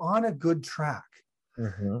 right? I'm on a good track.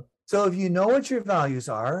 Mm-hmm. So if you know what your values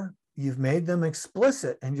are, you've made them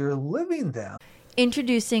explicit and you're living them.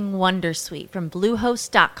 Introducing Wondersuite from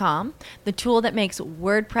Bluehost.com, the tool that makes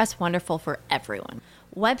WordPress wonderful for everyone.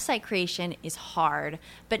 Website creation is hard,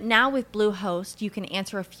 but now with Bluehost, you can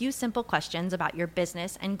answer a few simple questions about your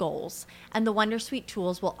business and goals, and the Wondersuite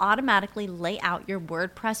tools will automatically lay out your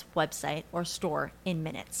WordPress website or store in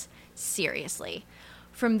minutes. Seriously.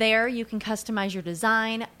 From there, you can customize your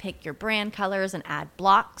design, pick your brand colors, and add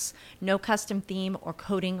blocks. No custom theme or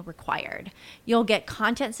coding required. You'll get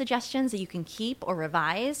content suggestions that you can keep or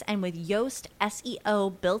revise, and with Yoast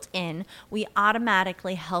SEO built in, we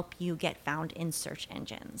automatically help you get found in search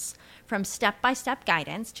engines. From step-by-step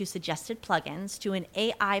guidance to suggested plugins to an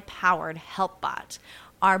AI-powered help bot,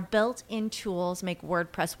 our built-in tools make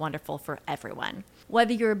WordPress wonderful for everyone.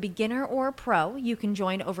 Whether you're a beginner or a pro, you can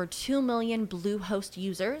join over 2 million Bluehost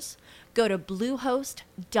users. Go to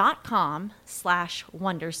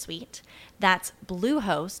bluehost.com/wondersuite. That's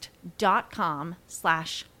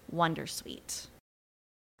bluehost.com/wondersuite.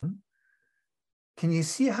 Can you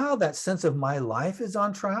see how that sense of my life is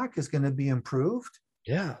on track, is going to be improved?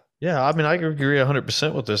 Yeah. Yeah. I mean, I agree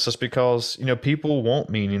 100% with this. Just because, people want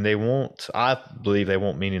meaning. I believe they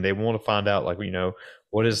want meaning. They want to find out, why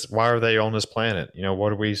are they on this planet?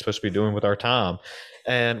 What are we supposed to be doing with our time?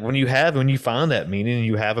 And when you find that meaning and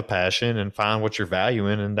you have a passion and find what you're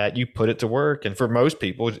valuing and that you put it to work, and for most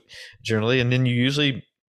people generally, and then you usually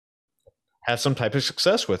have some type of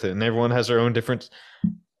success with it, and everyone has their own different,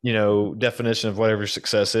 definition of whatever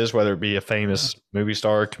success is, whether it be a famous movie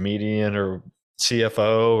star, comedian, or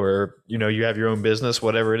CFO, or, you have your own business,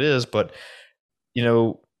 whatever it is. But,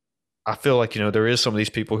 I feel like, there is some of these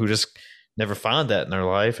people who just never find that in their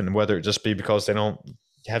life, and whether it just be because they don't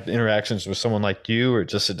have interactions with someone like you, or it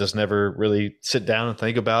just never really sit down and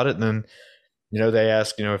think about it. And then, they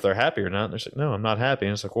ask, if they're happy or not. And they're like, no, I'm not happy.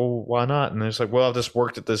 And it's like, well, why not? And it's like, well, I've just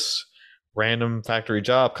worked at this random factory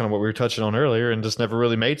job, kind of what we were touching on earlier, and just never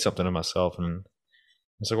really made something of myself. And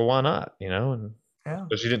it's like, well, why not? And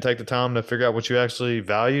because you didn't take the time to figure out what you actually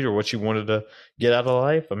valued or what you wanted to get out of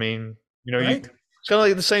life. I mean, right. It's kind of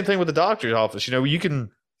like the same thing with the doctor's office. You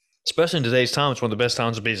can, especially in today's time, it's one of the best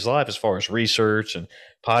times to be in his life as far as research and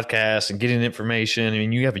podcasts and getting information. I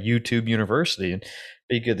mean, you have a YouTube university and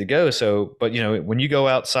be good to go. So, but when you go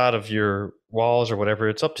outside of your walls or whatever,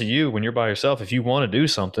 it's up to you when you're by yourself. If you want to do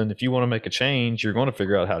something, if you want to make a change, you're going to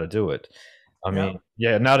figure out how to do it. I mean,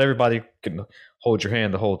 not everybody can hold your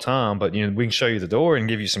hand the whole time, but we can show you the door and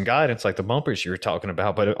give you some guidance, like the bumpers you were talking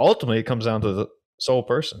about. But ultimately, it comes down to the sole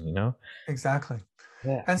person. Exactly.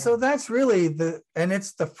 Yeah. And so that's really and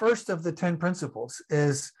it's the first of the 10 principles,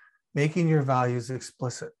 is making your values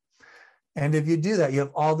explicit. And if you do that, you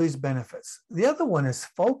have all these benefits. The other one is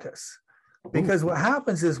focus, because what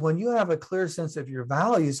happens is when you have a clear sense of your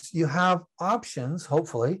values, you have options,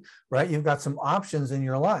 hopefully, right? You've got some options in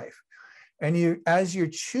your life. And as you're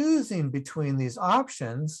choosing between these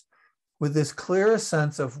options with this clearer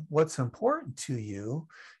sense of what's important to you,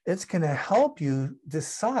 it's going to help you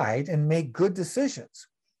decide and make good decisions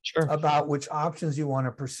about which options you want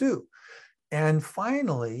to pursue. And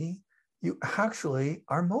finally, you actually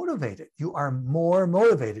are motivated. You are more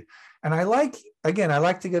motivated. And I like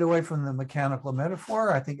to get away from the mechanical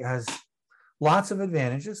metaphor. I think it has lots of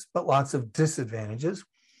advantages, but lots of disadvantages.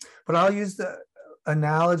 But I'll use the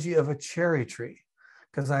analogy of a cherry tree,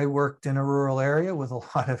 because I worked in a rural area with a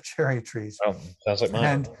lot of cherry trees. Oh, sounds like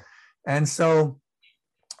mine. And so,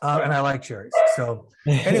 and I like cherries. So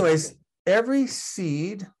anyways, every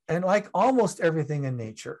seed, and like almost everything in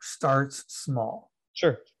nature, starts small.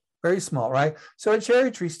 Sure. Very small, right? So a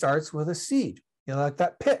cherry tree starts with a seed, like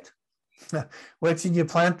that pit. Which when you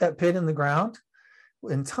plant that pit in the ground,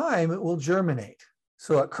 in time, it will germinate.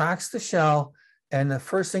 So it cracks the shell, and the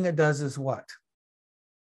first thing it does is what?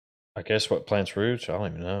 I guess what plants roots? I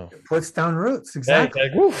don't even know. It puts down roots. Exactly.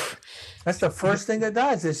 Hey, that's the first thing it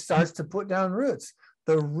does. It starts to put down roots.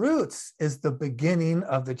 The roots is the beginning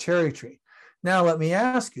of the cherry tree. Now, let me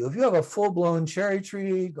ask you, if you have a full-blown cherry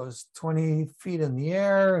tree, goes 20 feet in the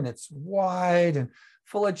air, and it's wide and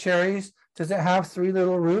full of cherries, does it have 3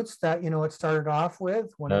 little roots that, it started off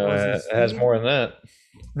with? When it has more than that.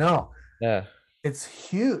 No. Yeah. It's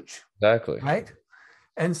huge. Exactly. Right?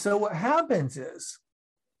 And so what happens is,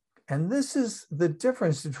 and this is the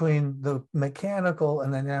difference between the mechanical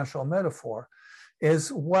and the natural metaphor, is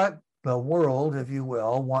what the world, if you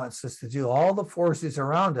will, wants us to do. All the forces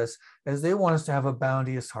around us, as they want us to have a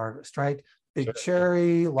bounteous harvest, right? Big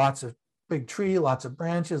cherry, lots of big tree, lots of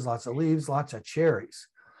branches, lots of leaves, lots of cherries.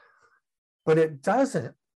 But it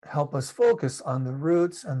doesn't help us focus on the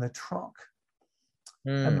roots and the trunk.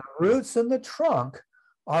 And the roots and the trunk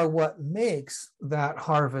are what makes that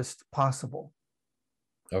harvest possible.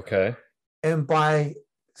 Okay. And by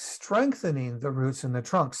strengthening the roots and the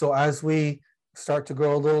trunk, so as we start to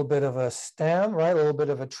grow a little bit of a stem, right, a little bit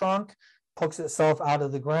of a trunk, pokes itself out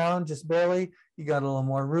of the ground just barely, you got a little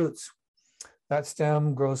more roots. That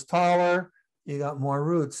stem grows taller, you got more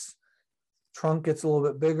roots. Trunk gets a little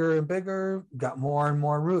bit bigger and bigger, got more and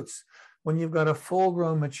more roots. When you've got a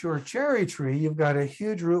full-grown mature cherry tree, you've got a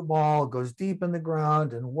huge root ball, it goes deep in the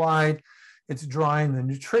ground and wide. It's drawing the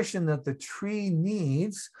nutrition that the tree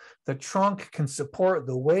needs. The trunk can support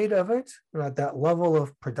the weight of it at that level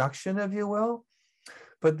of production, if you will.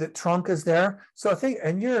 But the trunk is there. So I think,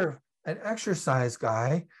 and you're an exercise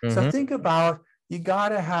guy. So think about, you got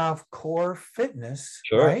to have core fitness,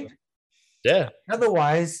 right? Yeah.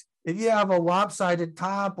 Otherwise, if you have a lopsided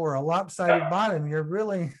top or a lopsided bottom, you're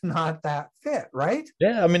really not that fit, right?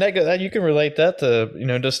 Yeah, I mean, that you can relate that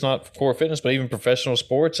to, just not core fitness, but even professional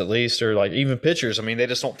sports at least, or like even pitchers. I mean, they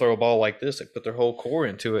just don't throw a ball like this. They put their whole core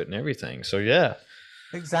into it and everything. So, yeah.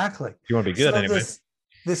 Exactly. You want to be good anyway.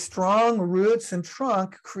 The strong roots and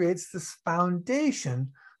trunk creates this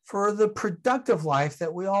foundation for the productive life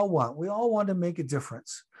that we all want. We all want to make a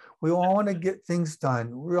difference. We all want to get things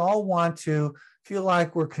done. We all want to feel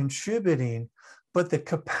like we're contributing, but the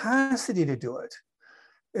capacity to do it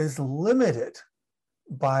is limited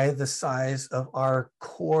by the size of our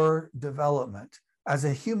core development as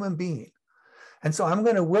a human being. And so I'm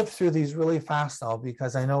going to whip through these really fast now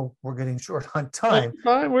because I know we're getting short on time.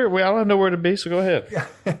 Fine. We all have nowhere to be, so go ahead.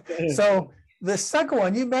 Yeah. So the second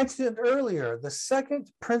one, you mentioned it earlier, the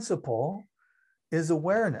second principle is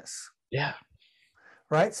awareness. Yeah.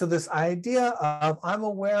 Right? So this idea of I'm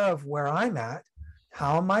aware of where I'm at,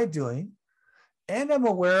 how am I doing? And I'm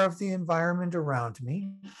aware of the environment around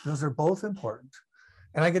me. Those are both important.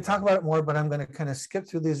 And I could talk about it more, but I'm going to kind of skip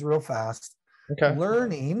through these real fast. Okay.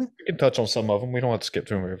 Learning. We can touch on some of them. We don't have to skip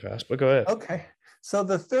through them very fast, but go ahead. Okay. So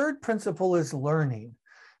the third principle is learning.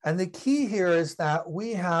 And the key here is that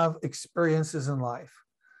we have experiences in life.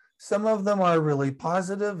 Some of them are really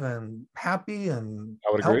positive and happy and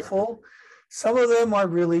helpful. Agree. Some of them are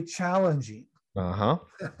really challenging.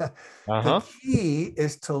 The key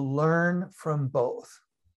is to learn from both.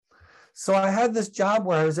 So I had this job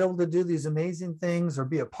where I was able to do these amazing things or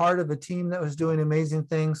be a part of a team that was doing amazing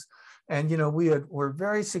things. And, we're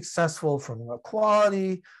very successful from a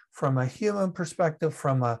quality, from a human perspective,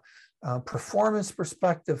 from a performance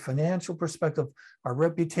perspective, financial perspective, our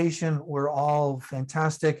reputation, we're all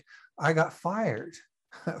fantastic. I got fired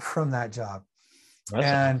from that job.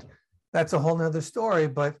 And that's a whole nother story,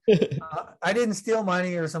 but I didn't steal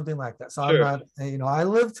money or something like that. So sure. I'm not, I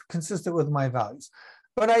lived consistent with my values,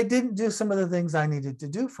 but I didn't do some of the things I needed to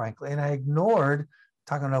do, frankly. And I ignored,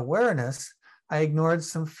 talking about awareness, I ignored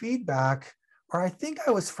some feedback, or I think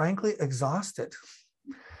I was frankly exhausted.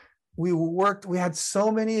 we had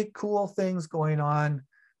so many cool things going on.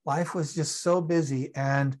 Life was just so busy,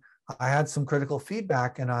 and I had some critical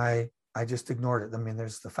feedback, and I just ignored it. I mean,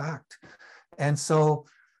 there's the fact. And so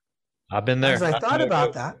I've been there. as I thought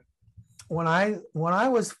about that, when I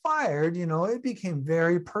was fired, it became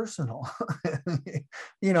very personal.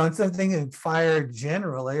 Instead of thinking fired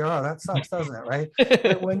generally, oh, that sucks, doesn't it? Right.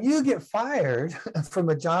 But when you get fired from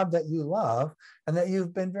a job that you love and that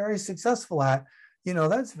you've been very successful at,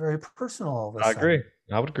 that's very personal all of a sudden. I agree.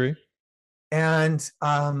 I would agree. And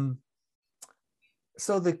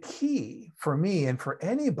so the key for me and for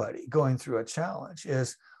anybody going through a challenge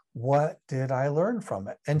is, what did I learn from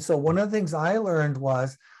it? And so one of the things I learned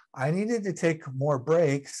was I needed to take more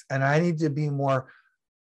breaks, and I need to be more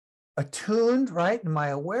attuned, right, in my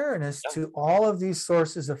awareness to all of these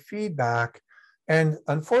sources of feedback. And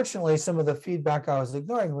unfortunately, some of the feedback I was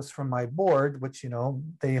ignoring was from my board, which,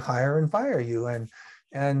 they hire and fire you. And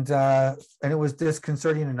it was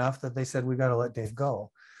disconcerting enough that they said, we got to let Dave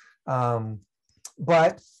go.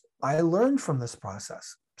 But I learned from this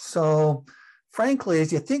process. So frankly,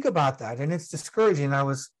 as you think about that, and it's discouraging, I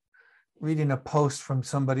was reading a post from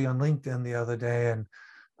somebody on LinkedIn the other day,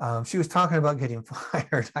 and she was talking about getting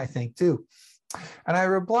fired, I think, too. And I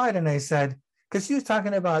replied and I said, because she was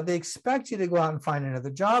talking about they expect you to go out and find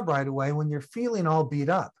another job right away when you're feeling all beat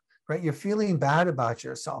up, right? You're feeling bad about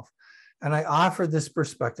yourself. And I offered this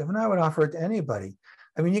perspective, and I would offer it to anybody.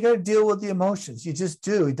 I mean, you got to deal with the emotions. You just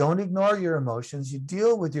do. Don't ignore your emotions. You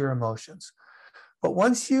deal with your emotions. But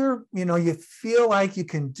once you feel like you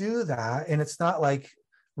can do that, and it's not like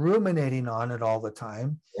ruminating on it all the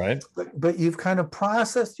time, right? But you've kind of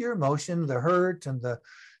processed your emotion, the hurt and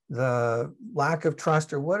the lack of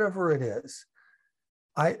trust or whatever it is.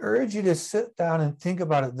 I urge you to sit down and think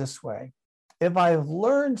about it this way. If I've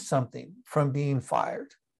learned something from being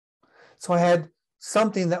fired, so I had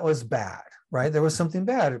something that was bad, right? There was something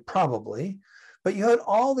bad, probably, but you had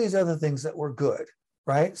all these other things that were good,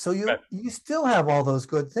 right? So you still have all those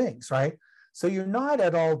good things, right? So you're not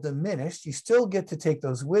at all diminished. You still get to take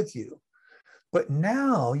those with you. But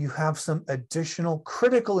now you have some additional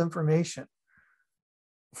critical information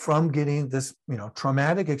from getting this,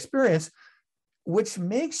 traumatic experience, which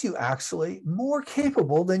makes you actually more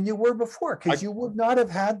capable than you were before, because you would not have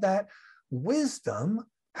had that wisdom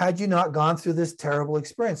had you not gone through this terrible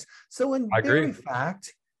experience. So in very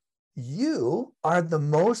fact, you are the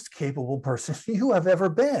most capable person you have ever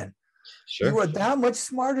been. Sure. You are that much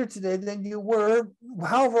smarter today than you were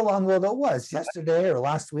however long ago that was, yesterday or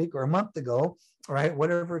last week or a month ago, right?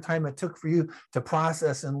 Whatever time it took for you to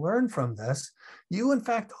process and learn from this, you in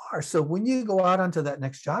fact are. So when you go out onto that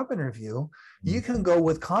next job interview, you can go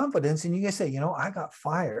with confidence and you can say, I got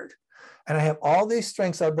fired and I have all these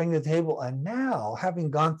strengths I bring to the table. And now, having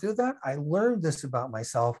gone through that, I learned this about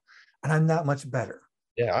myself and I'm that much better.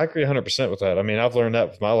 Yeah, I agree 100% with that. I mean, I've learned that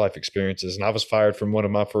with my life experiences, and I was fired from one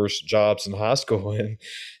of my first jobs in high school. And,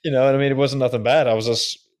 it wasn't nothing bad. I was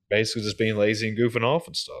just basically just being lazy and goofing off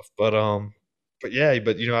and stuff. But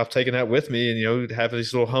I've taken that with me and, have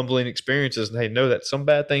these little humbling experiences and, hey, know that some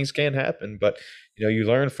bad things can happen, but, you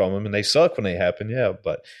learn from them and they suck when they happen. Yeah.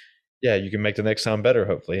 But yeah, you can make the next time better,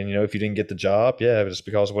 hopefully. And, if you didn't get the job, just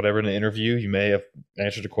because of whatever in the interview, you may have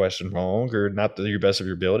answered a question wrong or not to your best of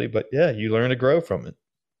your ability, but yeah, you learn to grow from it.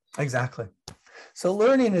 Exactly. So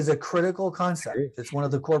learning is a critical concept. It's one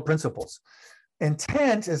of the core principles.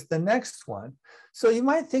 Intent is the next one. So you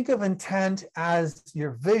might think of intent as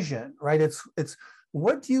your vision, right? It's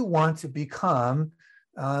what do you want to become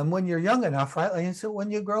when you're young enough, right? And so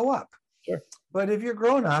when you grow up. Sure. But if you're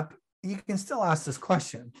grown up, you can still ask this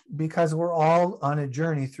question because we're all on a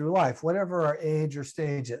journey through life, whatever our age or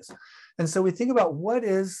stage is. And so we think about, what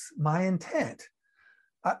is my intent?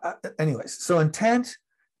 Anyways, so intent.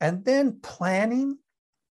 And then planning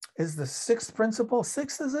is the sixth principle.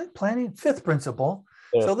 Sixth, is it? Planning? Fifth principle.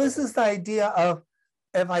 Yeah. So this is the idea of,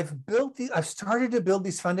 if I've started to build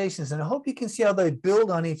these foundations, and I hope you can see how they build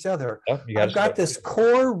on each other. Oh, I've got this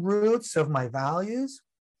core roots of my values,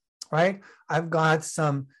 right? I've got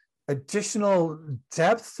some additional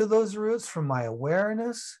depth to those roots from my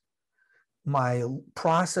awareness, my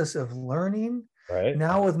process of learning. Right.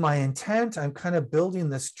 Now with my intent, I'm kind of building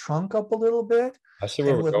this trunk up a little bit. I see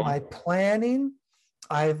where and we're with going. My planning,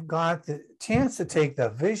 I've got the chance to take the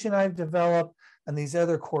vision I've developed and these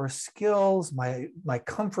other core skills, my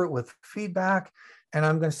comfort with feedback, and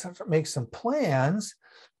I'm going to start to make some plans.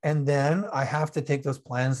 And then I have to take those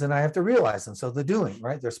plans and I have to realize them. So the doing,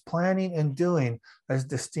 right? There's planning and doing as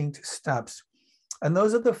distinct steps. And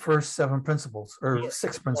those are the first 7 principles, or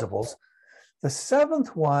 6 principles. The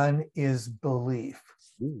 7th one is belief.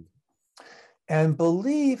 Ooh. And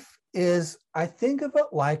belief is, I think of it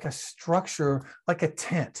like a structure, like a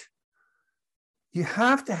tent. You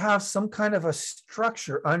have to have some kind of a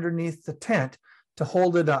structure underneath the tent to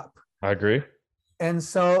hold it up. I agree. And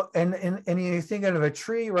so, and you think of a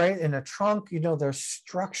tree, right? In a trunk, there's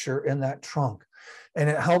structure in that trunk, and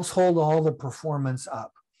it helps hold all the performance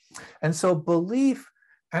up. And so belief,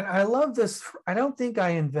 and I love this. I don't think I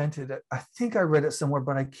invented it. I think I read it somewhere,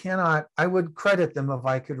 but I would credit them if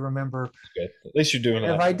I could remember. Good. At least you're doing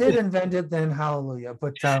it. If I did invent it, then hallelujah.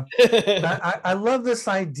 But I love this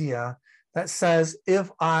idea that says, if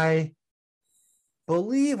I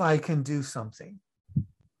believe I can do something,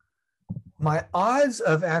 my odds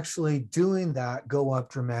of actually doing that go up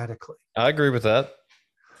dramatically. I agree with that.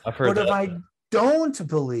 I've heard that. But if I don't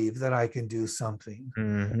believe that I can do something,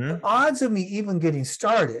 the odds of me even getting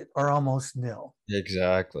started are almost nil.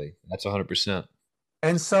 Exactly. That's 100%.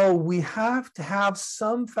 And so we have to have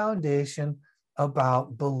some foundation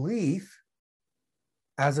about belief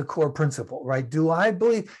as a core principle, right? Do I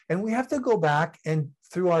believe? And we have to go back, and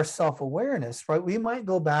through our self-awareness, right? We might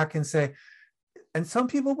go back and say, and some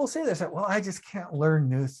people will say this, well, I just can't learn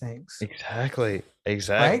new things. Exactly.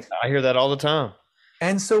 Right? I hear that all the time.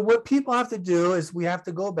 And so what people have to do is we have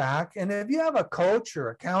to go back. And if you have a coach or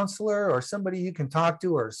a counselor or somebody you can talk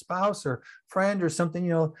to, or a spouse or friend or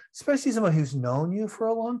something, especially someone who's known you for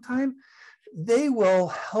a long time, they will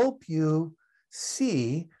help you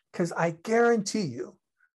see, because I guarantee you.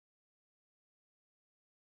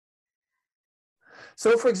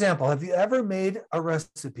 So, for example, have you ever made a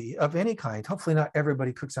recipe of any kind? Hopefully not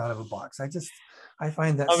everybody cooks out of a box. I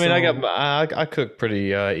find that. I cook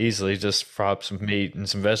pretty easily, just fry up some meat and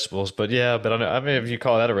some vegetables. But if you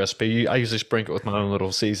call that a recipe, I usually sprinkle it with my own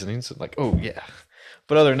little seasonings. Like, oh yeah.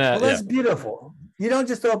 But other than that, that's beautiful. You don't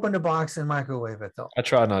just open the box and microwave it, though. I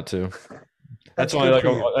try not to. That's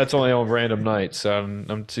only on random nights.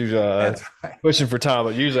 I'm too pushing for time.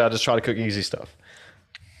 But usually I just try to cook easy stuff.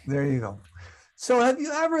 There you go. So have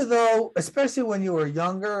you ever, though, especially when you were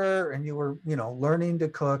younger and you were, learning to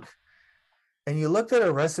cook, and you looked at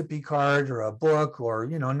a recipe card or a book, or,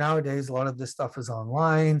 nowadays a lot of this stuff is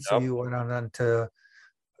online. So you went on to,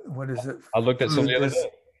 what is it? I looked at some the other day.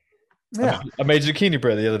 Yeah. I made zucchini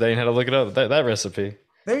bread the other day and had to look it up, that recipe.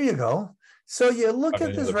 There you go. So you look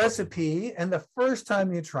at this recipe, and the first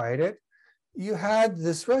time you tried it, you had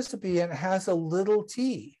this recipe and it has a little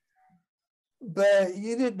T. But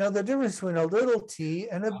you didn't know the difference between a little T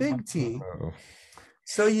and a big T.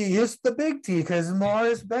 So you used the big T because more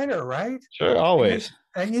is better, right? Sure, always.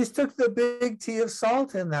 And you took the big T of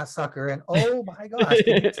salt in that sucker, and oh my gosh,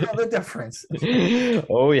 can you tell the difference?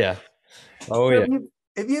 Oh yeah.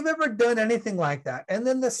 If you've ever done anything like that, and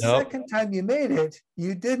then the second time you made it,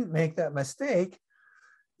 you didn't make that mistake,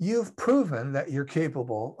 you've proven that you're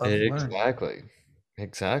capable of learning.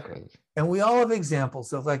 Exactly. And we all have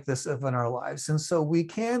examples of like this in our lives. And so we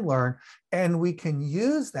can learn, and we can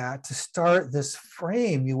use that to start this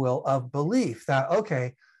frame, you will, of belief that,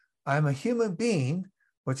 okay, I'm a human being,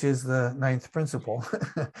 which is the 9th principle.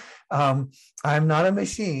 I'm not a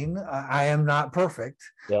machine. I am not perfect.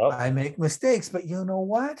 Yep. I make mistakes, but you know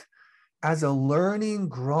what? As a learning,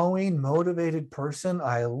 growing, motivated person,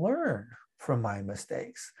 I learn from my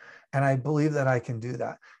mistakes. And I believe that I can do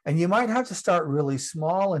that. And you might have to start really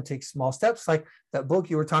small and take small steps, like that book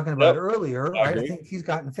you were talking about earlier, right? I think he's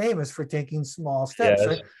gotten famous for taking small steps,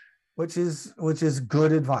 right? Which is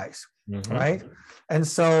good advice, right? And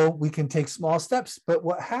so we can take small steps. But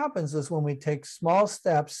what happens is when we take small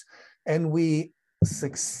steps and we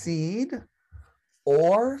succeed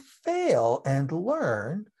or fail and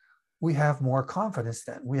learn, we have more confidence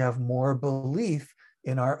then. We have more belief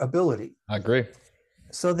in our ability. I agree.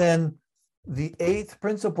 So then the 8th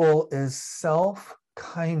principle is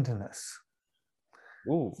self-kindness.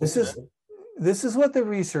 This is what the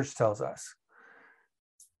research tells us.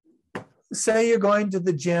 Say you're going to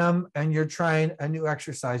the gym and you're trying a new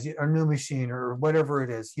exercise, a new machine, or whatever it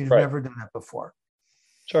is. You've never done it before.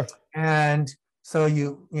 Sure. And so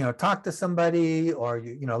you talk to somebody, or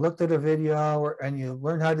you looked at a video, and you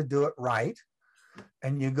learn how to do it right,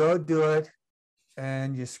 and you go do it,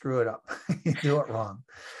 and you screw it up. You do it wrong.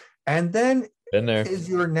 And then is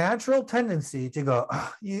your natural tendency to go,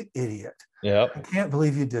 oh, you idiot. Yeah. I can't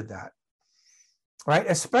believe you did that. Right?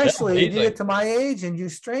 Especially if you get to my age and you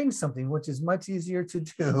strain something, which is much easier to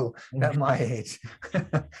do at my age.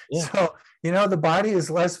 So, the body is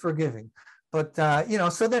less forgiving. But,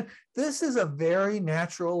 so then this is a very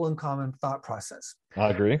natural and common thought process. I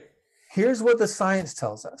agree. Here's what the science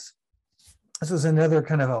tells us. This was another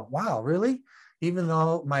kind of a, wow, really? Even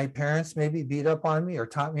though my parents maybe beat up on me or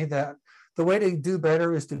taught me that the way to do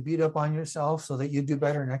better is to beat up on yourself so that you do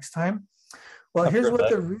better next time. Well, I've here's heard what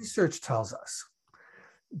that. the research tells us.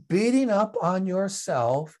 Beating up on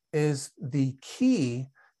yourself is the key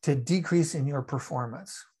to decreasing your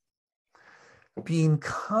performance. Being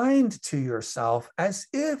kind to yourself as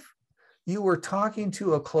if you were talking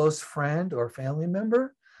to a close friend or family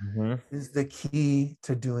member is the key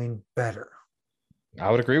to doing better. I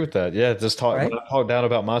would agree with that. Yeah, just talk Right? when I talk down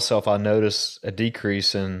about myself, I notice a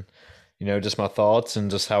decrease in, just my thoughts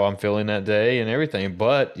and just how I'm feeling that day and everything.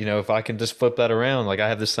 But, if I can just flip that around, like I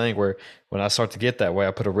have this thing where when I start to get that way,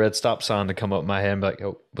 I put a red stop sign to come up my head and be like,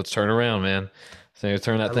 oh, let's turn around, man. So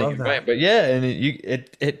turn that I thing love that. right. But yeah, and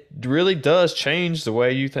it really does change the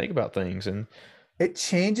way you think about things and It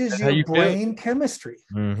changes how your you feel. brain chemistry.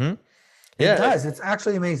 Mm-hmm. It Yeah. does. It's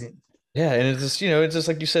actually amazing. Yeah, and it's just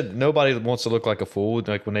like you said, nobody wants to look like a fool,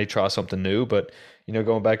 like when they try something new. But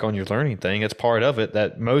going back on your learning thing, it's part of it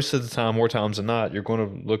that most of the time, more times than not, you're going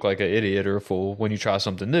to look like an idiot or a fool when you try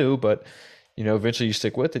something new. But eventually you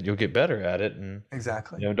stick with it, you'll get better at it, and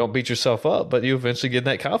Exactly. don't beat yourself up, but you eventually get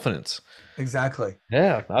that confidence. Exactly.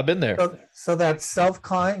 Yeah, I've been there. So that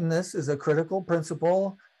self-kindness is a critical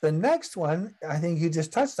principle. The next one, I think you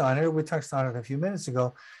just touched on it, we touched on it a few minutes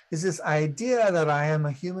ago, is this idea that I am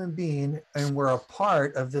a human being and we're a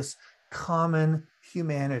part of this common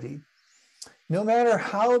humanity. No matter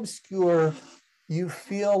how obscure you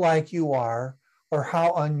feel like you are or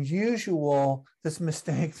how unusual this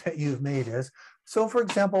mistake that you've made is. So for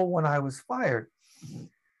example, when I was fired,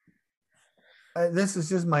 this is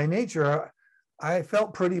just my nature. I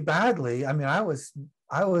felt pretty badly. I mean, I was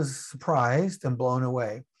surprised and blown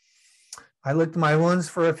away. I licked my wounds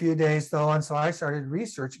for a few days though, and so I started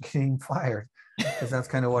researching getting fired because that's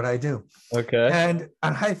kind of what I do. Okay. And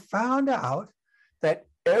I found out that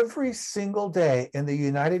every single day in the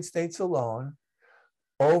United States alone,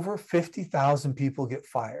 over 50,000 people get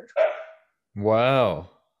fired. Wow.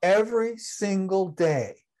 Every single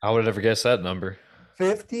day. I would have never guessed that number.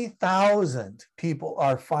 50,000 people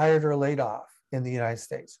are fired or laid off in the United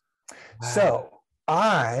States. Wow. So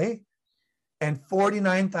I and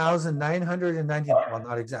 49,990, well,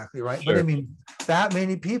 not exactly, right? Sure. But I mean, that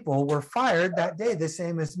many people were fired that day, the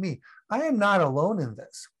same as me. I am not alone in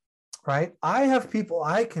this, right? I have people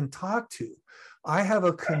I can talk to. I have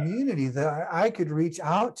a community that I could reach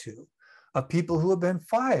out to of people who have been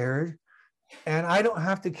fired, and I don't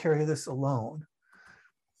have to carry this alone.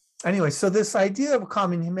 Anyway, so this idea of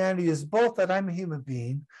common humanity is both that I'm a human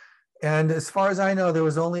being, and as far as I know, there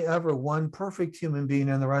was only ever one perfect human being,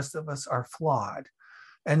 and the rest of us are flawed.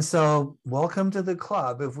 And so, welcome to the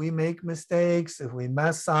club. If we make mistakes, if we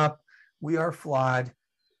mess up, we are flawed.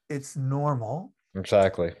 It's normal.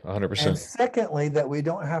 Exactly, 100%. And secondly, that we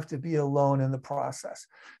don't have to be alone in the process.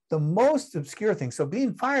 The most obscure thing, so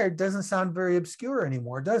being fired doesn't sound very obscure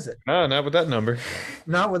anymore, does it? No, not with that number.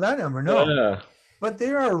 Not with that number, no. Yeah. But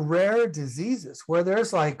there are rare diseases where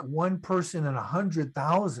there's like one person in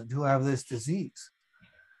 100,000 who have this disease.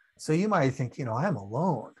 So you might think, I'm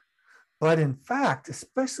alone. But in fact,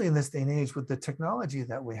 especially in this day and age with the technology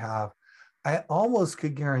that we have, I almost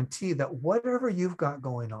could guarantee that whatever you've got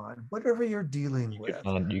going on, whatever you're dealing with,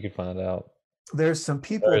 You can find out. There's some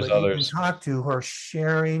people that you can talk to who are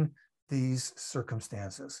sharing these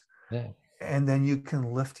circumstances. Yeah. And then you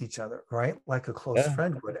can lift each other, right? Like a close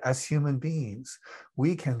friend would. As human beings,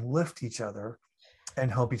 we can lift each other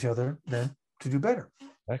and help each other then to do better.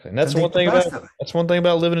 Exactly. And that's one thing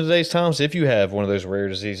about living in today's times. If you have one of those rare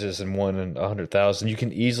diseases and 1 in 100,000, you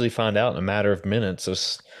can easily find out in a matter of minutes. So,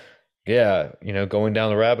 going down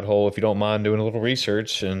the rabbit hole, if you don't mind doing a little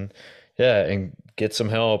research and get some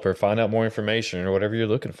help or find out more information or whatever you're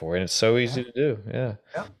looking for. And it's so easy to do. Yeah.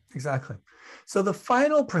 Yeah, exactly. So the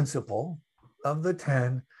final principle of the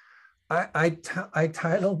 10, I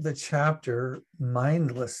titled the chapter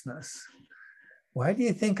Mindlessness. Why do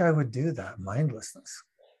you think I would do that? Mindlessness.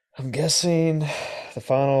 I'm guessing the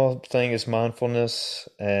final thing is mindfulness,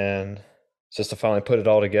 and just to finally put it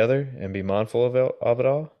all together and be mindful of it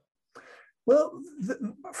all. Well,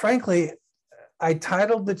 frankly, I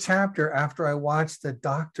titled the chapter after I watched the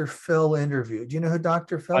Dr. Phil interview. Do you know who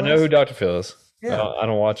Dr. Phil is? I know who Dr. Phil is. Yeah. I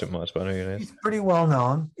don't watch it much, but I know who it is. He's pretty well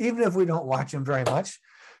known, even if we don't watch him very much.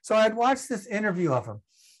 So I'd watched this interview of him.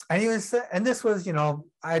 And this was,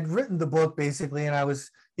 I'd written the book basically, and I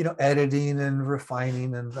was, editing and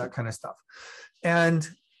refining and that kind of stuff. And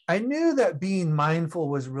I knew that being mindful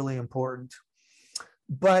was really important.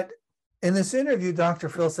 But in this interview, Dr.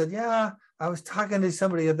 Phil said, yeah, I was talking to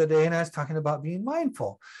somebody the other day and I was talking about being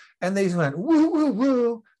mindful. And they went, woo, woo,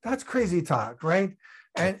 woo, that's crazy talk, right?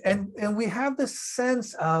 And we have this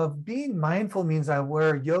sense of being mindful means I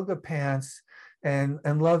wear yoga pants and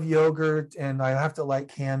love yogurt and I have to light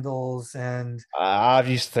candles and I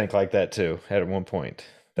used to think like that too at one point.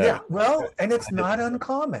 yeah, well, and it's not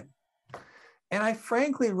uncommon. And I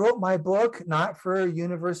frankly wrote my book not for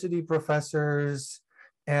university professors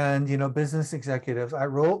and business executives. I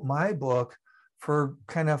wrote my book for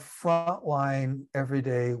kind of frontline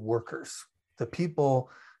everyday workers, the people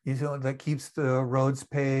that keeps the roads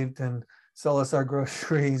paved and sell us our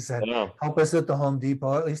groceries and help us at the Home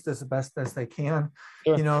Depot, at least as best as they can.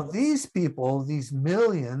 Sure. These people, these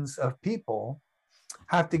millions of people,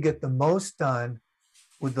 have to get the most done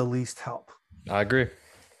with the least help. I agree.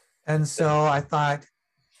 And so I thought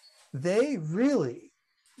they really,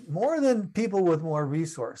 more than people with more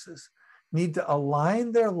resources, need to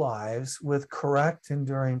align their lives with correct,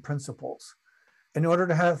 enduring principles in order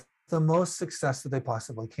to have the most success that they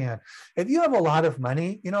possibly can. If you have a lot of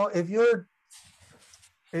money, if you're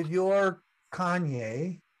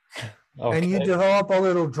Kanye and you develop a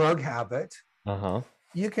little drug habit,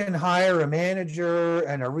 you can hire a manager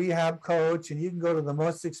and a rehab coach, and you can go to the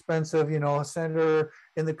most expensive, center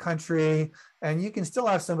in the country, and you can still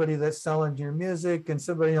have somebody that's selling your music and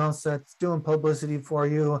somebody else that's doing publicity for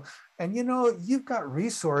you. And, you've got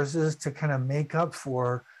resources to kind of make up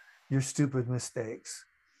for your stupid mistakes.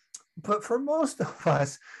 But for most of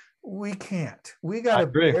us, we can't. We got to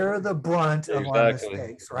bear the brunt of our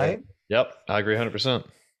mistakes, right? Yep, I agree 100%.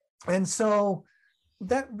 And so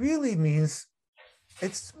that really means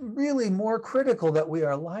it's really more critical that we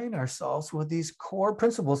align ourselves with these core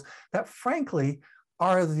principles that, frankly,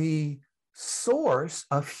 are the source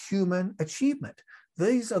of human achievement.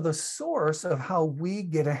 These are the source of how we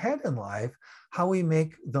get ahead in life, how we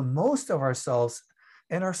make the most of ourselves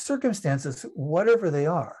and our circumstances, whatever they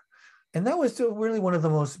are. And that was really one of the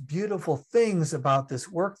most beautiful things about this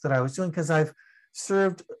work that I was doing, because I've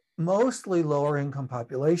served mostly lower income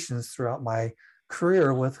populations throughout my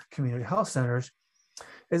career with community health centers,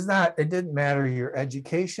 is that it didn't matter your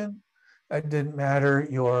education, it didn't matter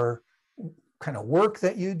your kind of work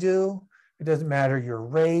that you do, it doesn't matter your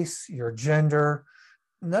race, your gender,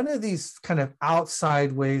 none of these kind of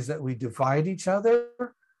outside ways that we divide each other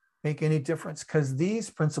make any difference, because these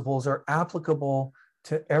principles are applicable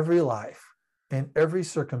to every life in every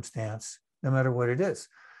circumstance, no matter what it is.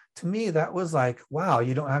 To me, that was like, wow,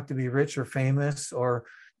 you don't have to be rich or famous or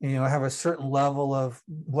have a certain level of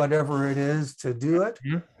whatever it is to do it.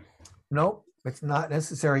 Mm-hmm. Nope, it's not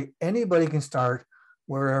necessary. Anybody can start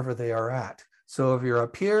wherever they are at. So if you're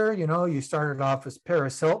up here, you started off as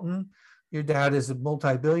Paris Hilton, your dad is a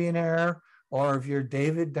multi-billionaire, or if you're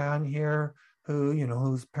David down here, who,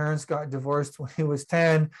 whose parents got divorced when he was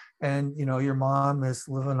 10, and, your mom is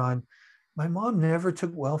living on, my mom never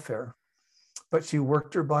took welfare, but she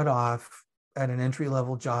worked her butt off at an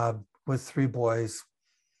entry-level job with 3 boys,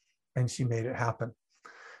 and she made it happen.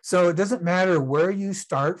 So it doesn't matter where you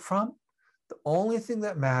start from. The only thing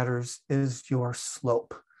that matters is your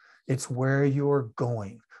slope. It's where you're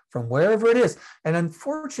going from wherever it is. And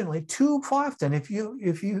unfortunately, too often, if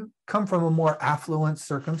you come from a more affluent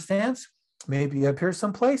circumstance, maybe up here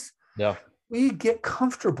someplace, we get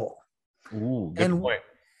comfortable. Ooh, good point.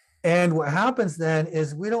 And what happens then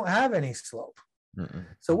is we don't have any slope. Mm-mm.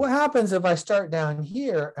 So what happens if I start down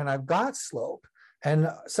here and I've got slope, and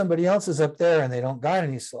somebody else is up there and they don't got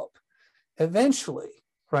any slope? Eventually,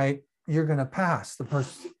 right, you're going to pass the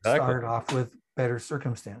person who started off with better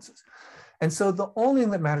circumstances. And so the only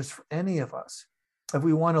thing that matters for any of us, if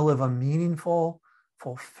we want to live a meaningful,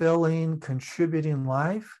 fulfilling, contributing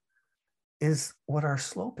life, is what our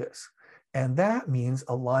slope is. And that means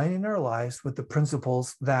aligning our lives with the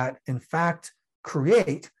principles that, in fact,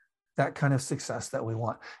 create that kind of success that we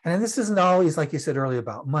want. And this isn't always, like you said earlier,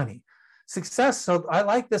 about money. Success, so I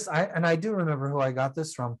like this, I do remember who I got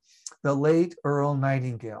this from. The late Earl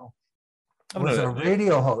Nightingale was a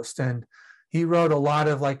radio host, and he wrote a lot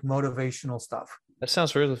of like motivational stuff. That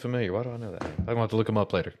sounds really familiar. Why do I know that? I'm going to have to look him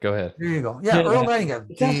up later. Go ahead. There you go. Yeah, Earl Nightingale,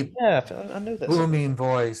 deep, I know that. Booming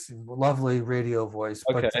voice, lovely radio voice.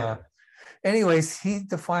 Okay. But anyways, he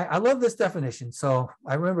defined, I love this definition. So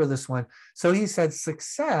I remember this one. So he said,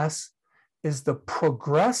 success is the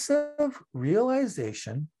progressive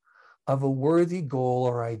realization of a worthy goal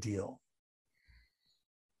or ideal.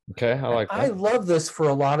 Okay, I like that. I love this for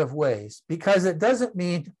a lot of ways, because it doesn't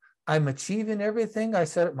mean I'm achieving everything I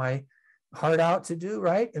set my heart out to do,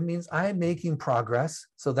 right? It means I'm making progress.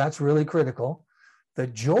 So that's really critical. The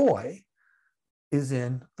joy is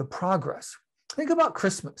in the progress. Think about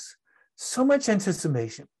Christmas. So much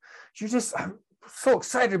anticipation. I'm so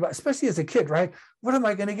excited about, especially as a kid, right? What am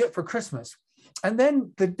I going to get for Christmas? And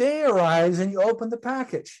then the day arrives and you open the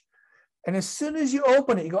package. And as soon as you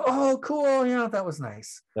open it, you go, oh, cool. Yeah, that was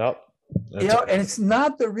nice. Yep. And it's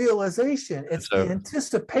not the realization, it's the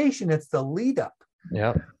anticipation, it's the lead up.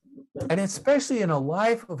 Yeah. And especially in a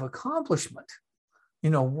life of accomplishment,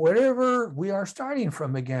 wherever we are starting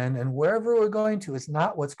from again and wherever we're going to is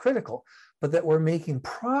not what's critical, but that we're making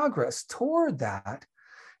progress toward that,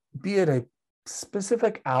 be it a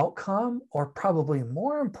specific outcome or probably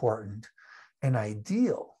more important, an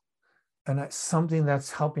ideal, and that's something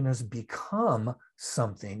that's helping us become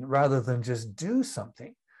something rather than just do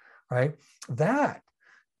something, right? That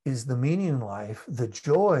is the meaning in life, the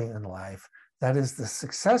joy in life. That is the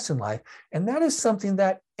success in life. And that is something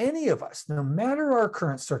that any of us, no matter our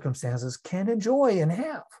current circumstances, can enjoy and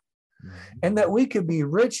have. And that we could be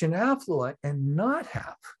rich and affluent and not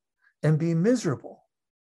have and be miserable.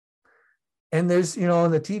 And there's, in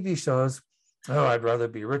the TV shows, oh, I'd rather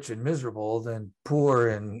be rich and miserable than poor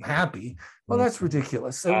and happy. Well, that's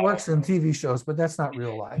ridiculous. It works in TV shows, but that's not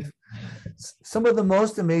real life. Some of the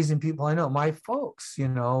most amazing people I know, my folks,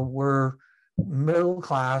 were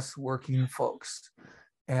middle-class working folks.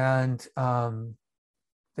 And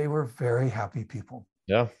they were very happy people.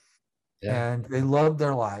 Yeah. And they loved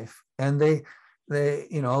their life. And they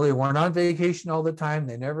weren't on vacation all the time.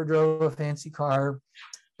 They never drove a fancy car,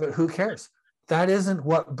 but who cares? That isn't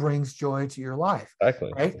what brings joy to your life.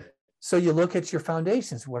 Exactly. Right. So you look at your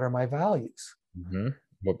foundations. What are my values? Mm-hmm.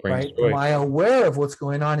 What brings right? joy? Am I aware of what's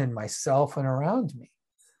going on in myself and around me?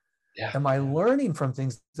 Yeah. Am I learning from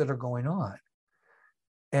things that are going on?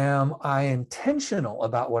 Am I intentional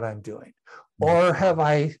about what I'm doing? Or have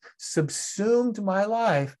I subsumed my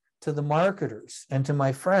life to the marketers and to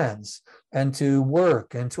my friends and to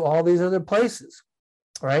work and to all these other places,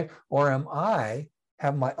 right? Or am I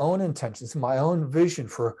have my own intentions, my own vision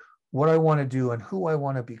for what I want to do and who I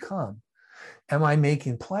want to become? Am I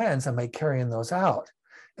making plans? Am I carrying those out?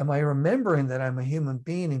 Am I remembering that I'm a human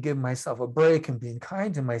being and giving myself a break and being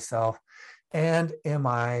kind to myself? And am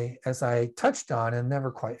I, as I touched on and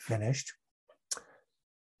never quite finished,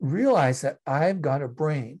 realize that I've got a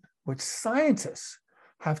brain, which scientists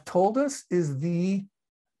have told us is the,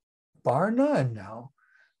 bar none now,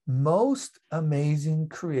 most amazing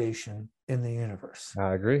creation in the universe.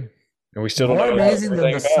 I agree. And we still don't More know amazing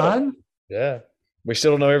than the sun? Yeah. We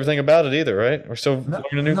still don't know everything about it either, right? We're still not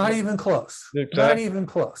even close. Exactly. Not even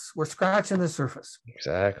close. We're scratching the surface.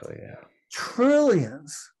 Exactly. Yeah.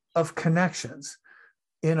 Trillions of connections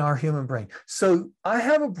in our human brain. So I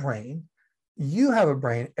have a brain, you have a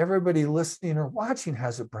brain, everybody listening or watching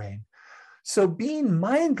has a brain. So being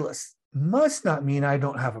mindless must not mean I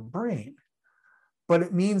don't have a brain, but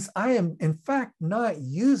it means I am in fact not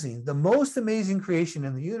using the most amazing creation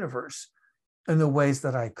in the universe in the ways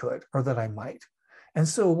that I could or that I might. And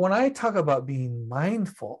so when I talk about being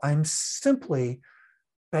mindful, I'm simply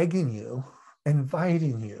begging you,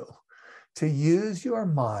 inviting you to use your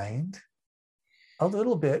mind a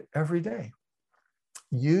little bit every day.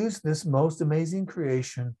 Use this most amazing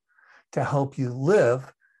creation to help you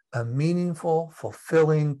live a meaningful,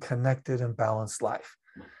 fulfilling, connected, and balanced life.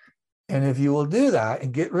 And if you will do that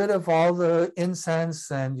and get rid of all the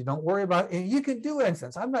incense and you don't worry about it, you can do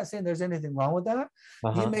incense. I'm not saying there's anything wrong with that.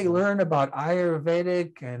 You may learn about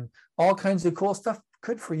Ayurvedic and all kinds of cool stuff.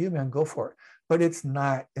 Good for you, man. Go for it. But it's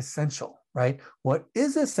not essential, right? What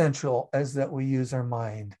is essential is that we use our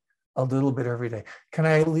mind a little bit every day. Can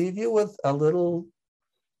I leave you with a little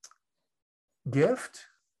gift?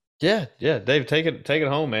 Yeah. Dave, take it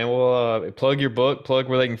home, man. We'll plug your book, plug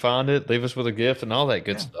where they can find it, leave us with a gift and all that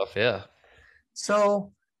good stuff. Yeah.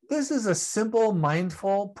 So this is a simple,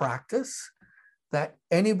 mindful practice that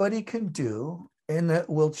anybody can do and that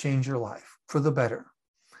will change your life for the better.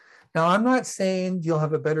 Now, I'm not saying you'll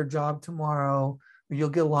have a better job tomorrow, or you'll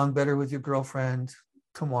get along better with your girlfriend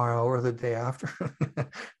tomorrow or the day after.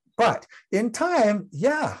 But in time,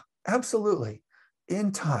 yeah, absolutely.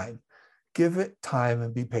 In time. Give it time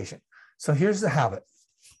and be patient. So here's the habit.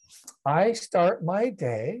 I start my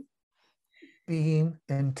day being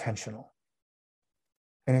intentional.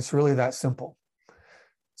 And it's really that simple.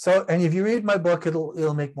 So, and if you read my book,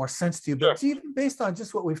 it'll make more sense to you. But even based on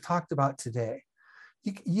just what we've talked about today,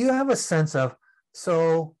 you have a sense of,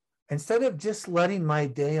 so instead of just letting my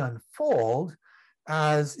day unfold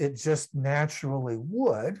as it just naturally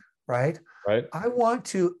would, right? I want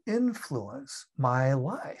to influence my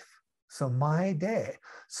life. So my day.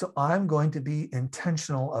 So I'm going to be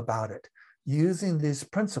intentional about it, using these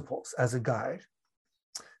principles as a guide.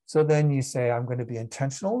 So then you say, I'm going to be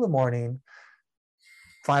intentional in the morning.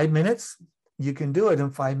 5 minutes, you can do it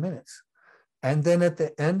in 5 minutes. And then at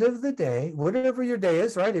the end of the day, whatever your day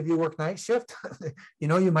is, right? If you work night shift,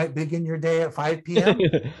 you might begin your day at 5 p.m.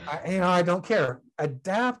 I don't care.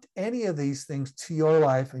 Adapt any of these things to your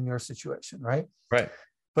life and your situation, right? Right.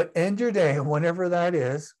 But end your day, whenever that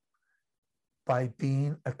is, by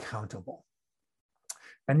being accountable.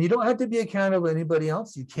 And you don't have to be accountable to anybody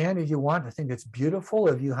else. You can if you want. I think it's beautiful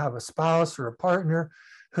if you have a spouse or a partner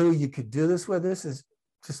who you could do this with. This is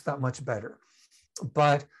just that much better.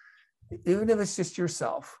 But even if it's just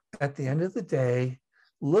yourself, at the end of the day,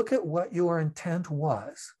 look at what your intent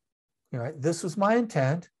was. Right? This was my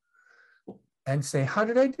intent. And say, how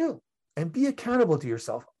did I do? And be accountable to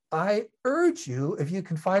yourself. I urge you, if you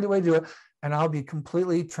can find a way to do it, and I'll be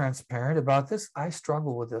completely transparent about this. I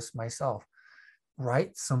struggle with this myself.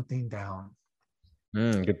 Write something down.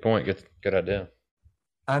 Good point. Good idea.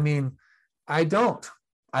 I mean, I don't.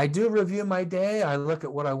 I do review my day. I look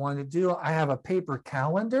at what I want to do. I have a paper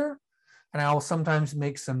calendar, and I will sometimes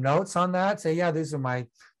make some notes on that. Say, yeah, these are my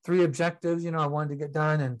 3 objectives, I wanted to get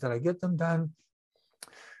done, and did I get them done?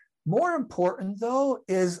 More important, though,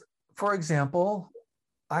 is, for example,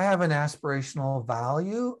 I have an aspirational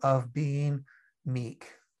value of being meek.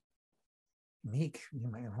 Meek,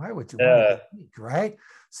 why would you want to be meek, right?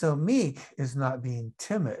 So meek is not being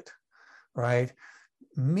timid, right?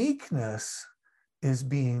 Meekness is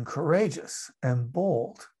being courageous and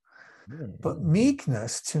bold. But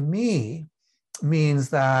meekness to me means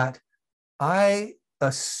that I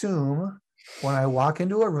assume when I walk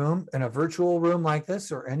into a room, in a virtual room like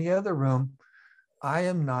this or any other room, I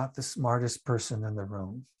am not the smartest person in the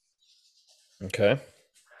room. Okay.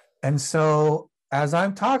 And so as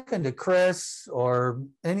I'm talking to Chris or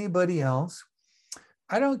anybody else,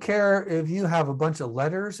 I don't care if you have a bunch of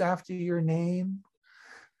letters after your name,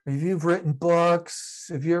 if you've written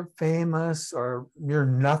books, if you're famous or you're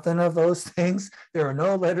nothing of those things. There are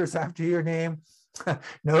no letters after your name.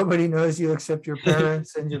 Nobody knows you except your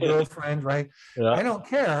parents and your girlfriend, right? Yeah. I don't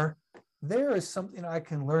care. There is something I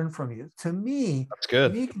can learn from you. To me, that's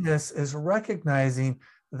good. Meekness is recognizing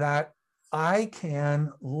that I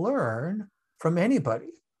can learn from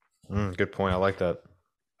anybody. Good point. I like that.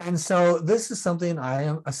 And so this is something I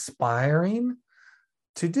am aspiring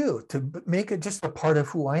to do, to make it just a part of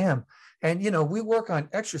who I am. And, we work on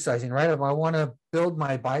exercising, right? If I want to build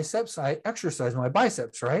my biceps, I exercise my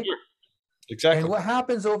biceps, right? Sure. Exactly. And what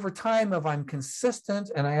happens over time if I'm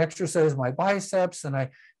consistent and I exercise my biceps and I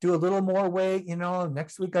do a little more weight,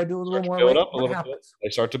 next week I do a little more weight, what happens? They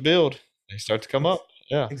start to build. They start to come up.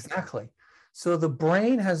 Yeah. Exactly. So the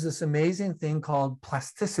brain has this amazing thing called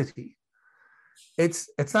plasticity. It's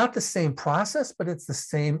not the same process, but it's the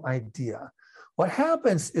same idea. What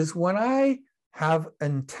happens is when I have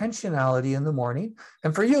intentionality in the morning,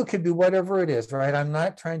 and for you, it could be whatever it is, right? I'm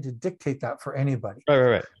not trying to dictate that for anybody.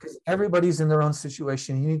 Right. Because everybody's in their own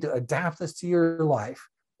situation. You need to adapt this to your life,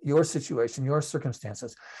 your situation, your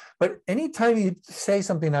circumstances. But anytime you say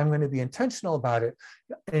something, I'm going to be intentional about it,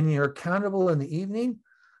 and you're accountable in the evening,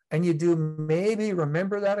 and you do maybe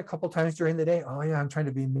remember that a couple times during the day. Oh yeah, I'm trying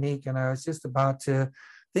to be meek, and I was just about to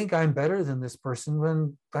think I'm better than this person,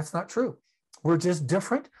 when that's not true. We're just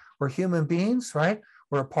different. We're human beings, right?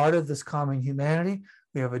 We're a part of this common humanity.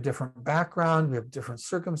 We have a different background. We have different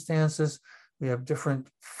circumstances. We have different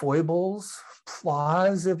foibles,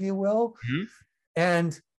 flaws, if you will. Mm-hmm.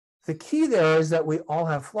 And the key there is that we all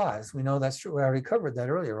have flaws. We know that's true. We already covered that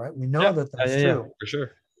earlier, right? We know that that's true. Yeah, for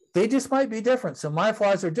sure. They just might be different. So my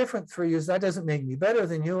flaws are different for you. That doesn't make me better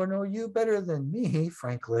than you, or no, you better than me,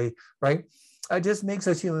 frankly, right? It just makes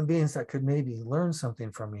us human beings that could maybe learn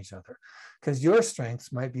something from each other, because your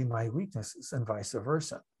strengths might be my weaknesses and vice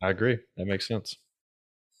versa. I agree. That makes sense.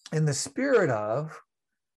 In the spirit of,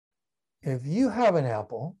 if you have an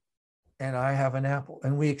apple and I have an apple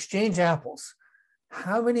and we exchange apples,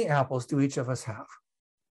 how many apples do each of us have?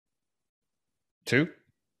 2.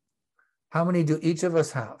 How many do each of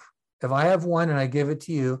us have? If I have 1 and I give it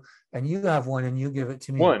to you, and you have 1 and you give it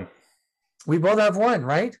to me. 1. We both have 1,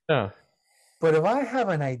 right? Yeah. But if I have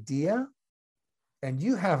an idea and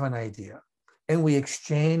you have an idea and we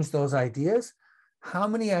exchange those ideas, how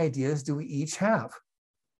many ideas do we each have?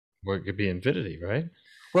 Well, it could be infinity, right?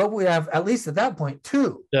 Well, we have, at least at that point,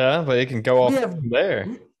 2. Yeah, but it can go off from there.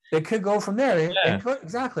 It could go from there. Yeah.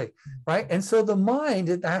 Exactly. Right. And so the mind,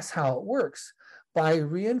 that's how it works. By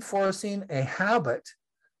reinforcing a habit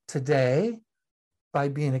today, by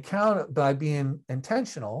being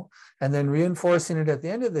intentional, and then reinforcing it at the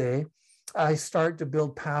end of the day, I start to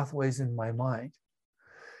build pathways in my mind.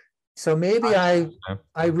 So maybe I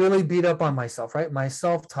really beat up on myself, right? My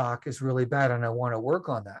self-talk is really bad and I want to work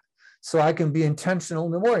on that. So I can be intentional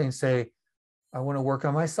in the morning and say, I want to work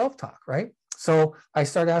on my self-talk, right? So I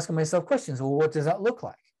started asking myself questions. Well, what does that look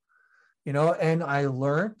like? And I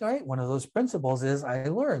learned, right? One of those principles is I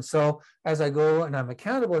learned. So as I go and I'm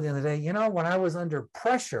accountable at the end of the day, when I was under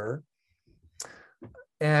pressure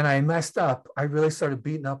and I messed up, I really started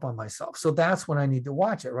beating up on myself. So that's when I need to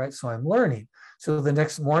watch it, right? So I'm learning. So the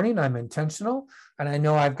next morning I'm intentional and I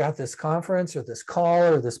know I've got this conference or this call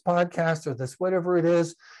or this podcast or this whatever it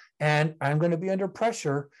is, and I'm going to be under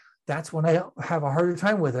pressure. That's when I have a harder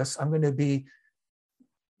time with this. I'm going to be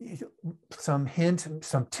some hint,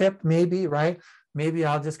 some tip, maybe, right? Maybe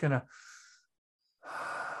I'll just gonna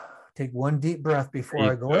take one deep breath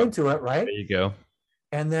before I go into it, right? There you go.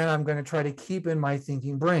 And then I'm going to try to keep in my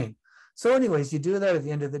thinking brain. So anyways, you do that at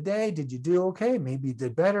the end of the day. Did you do okay? Maybe you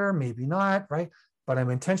did better, maybe not, right? But I'm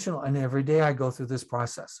intentional, and every day I go through this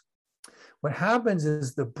process. What happens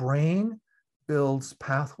is the brain builds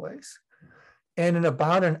pathways. And in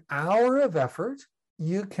about an hour of effort,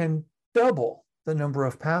 you can double the number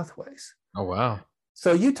of pathways. Oh, wow.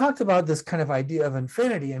 So you talked about this kind of idea of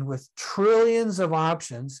infinity, and with trillions of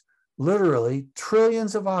options, literally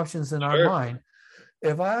trillions of options in our mind,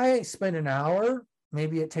 if I spend an hour,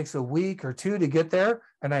 maybe it takes a week or two to get there,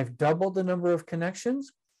 and I've doubled the number of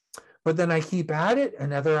connections, but then I keep at it,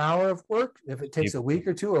 another hour of work, if it takes a week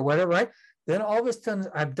or two or whatever, right? Then all of a sudden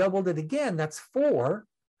I've doubled it again, that's 4.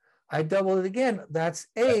 I doubled it again, that's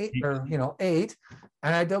 8, or 8.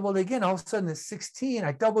 And I doubled it again, all of a sudden it's 16.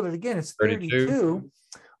 I doubled it again, it's 32.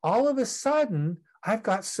 All of a sudden, I've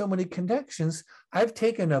got so many connections. I've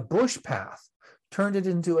taken a bush path, turned it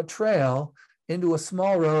into a trail, into a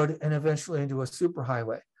small road, and eventually into a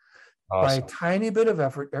superhighway. By a tiny bit of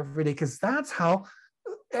effort every day, because that's how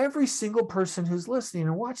every single person who's listening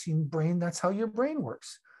and watching brain, that's how your brain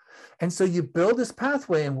works. And so you build this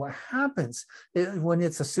pathway, and what happens when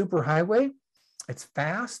it's a superhighway, it's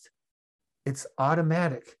fast, it's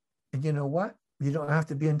automatic. And you know what? You don't have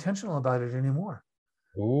to be intentional about it anymore.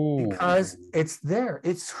 Ooh. Because it's there.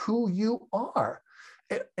 It's who you are.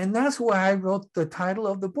 And that's why I wrote the title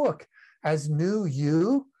of the book as New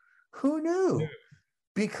You. Who knew?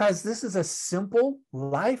 Because this is a simple,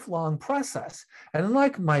 lifelong process. And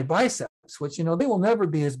unlike my biceps, which, they will never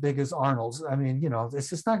be as big as Arnold's. I mean, it's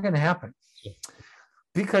just not going to happen.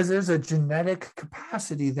 Because there's a genetic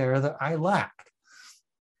capacity there that I lack.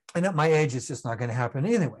 And at my age, it's just not going to happen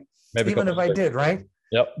anyway. Maybe even if I did, right?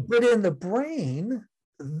 Yep. But in the brain,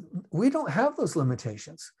 we don't have those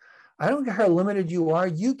limitations. I don't care how limited you are,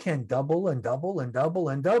 you can double and double and double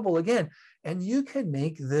and double again. And you can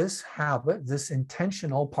make this habit, this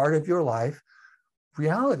intentional part of your life,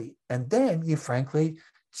 reality. And then you frankly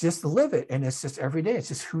just live it. And it's just every day. It's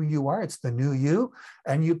just who you are. It's the new you.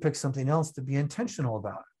 And you pick something else to be intentional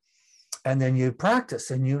about. And then you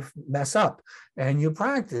practice and you mess up and you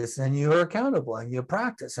practice and you're accountable and you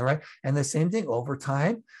practice. All right. And the same thing over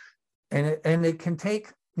time. And it can take,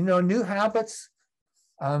 new habits.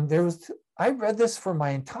 I read this for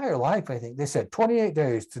my entire life. I think they said 28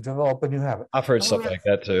 days to develop a new habit. I've heard stuff like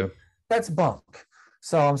that too. That's bunk.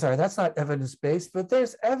 So I'm sorry, that's not evidence-based, but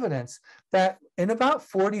there's evidence that in about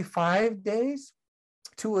 45 days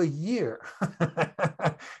to a year,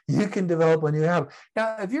 you can develop a new habit.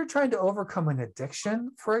 Now, if you're trying to overcome an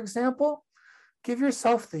addiction, for example, give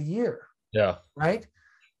yourself the year. Yeah. Right.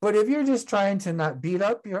 But if you're just trying to not beat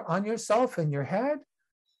up on yourself in your head,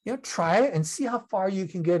 try it and see how far you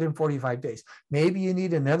can get in 45 days. Maybe you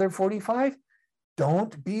need another 45.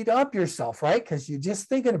 Don't beat up yourself, right? Because you're just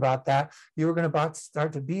thinking about that. You were going to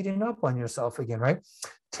start to beating up on yourself again, right?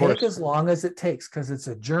 Take as long as it takes, because it's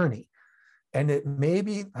a journey. And it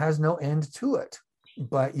maybe has no end to it.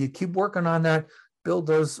 But you keep working on that, build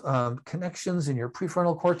those connections in your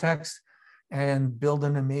prefrontal cortex, and build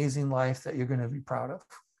an amazing life that you're going to be proud of.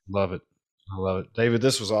 Love it. I love it. David,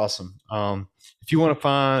 this was awesome. If you want to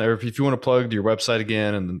find, or if you want to plug your website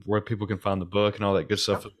again and where people can find the book and all that good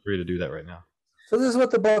stuff, feel free to do that right now. So this is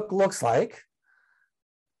what the book looks like.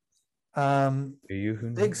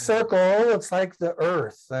 Big circle looks like the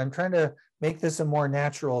earth. I'm trying to make this a more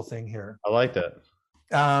natural thing here. I like that.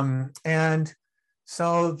 And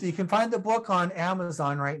so you can find the book on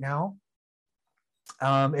Amazon right now.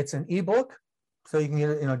 It's an ebook, so you can get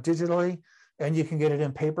it, digitally, and you can get it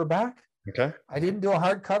in paperback. Okay. I didn't do a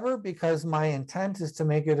hardcover because my intent is to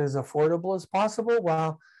make it as affordable as possible.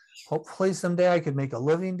 Well, hopefully someday I could make a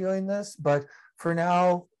living doing this, but for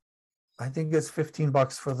now, I think it's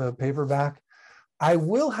 $15 for the paperback. I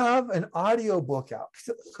will have an audio book out.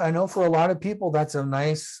 I know for a lot of people, that's a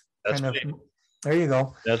nice there you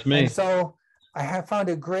go. That's me. And so I have found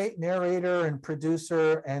a great narrator and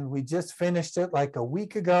producer, and we just finished it like a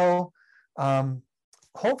week ago.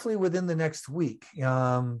 Hopefully within the next week.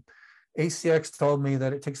 ACX told me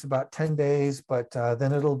that it takes about 10 days, but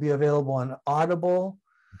then it'll be available on Audible.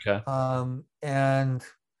 Okay.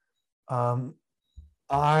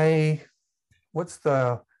 What's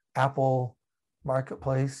the Apple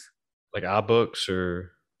Marketplace? Like iBooks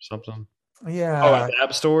or something? Yeah. Oh, at the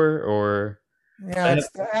App Store or? Yeah, it's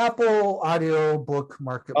the Apple Audio Book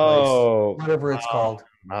Marketplace. Oh, whatever it's called.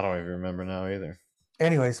 I don't even remember now either.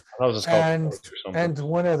 Anyways, I was just called and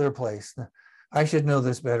one other place. I should know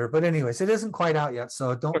this better, but anyways, it isn't quite out yet,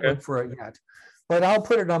 so don't look for it yet. But I'll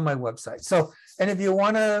put it on my website. So, and if you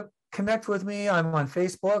want to connect with me, I'm on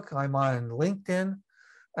Facebook, I'm on LinkedIn,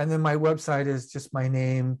 and then my website is just my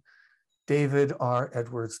name,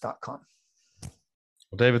 davidredwards.com.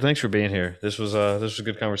 Well, David, thanks for being here. This was a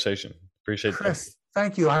good conversation. Appreciate it. Chris,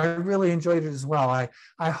 thank you. I really enjoyed it as well.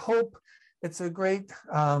 I hope it's a great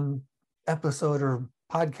episode or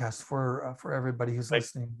podcast for everybody who's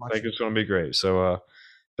listening. I think it's going to be great. So,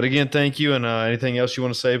 but again, thank you. And anything else you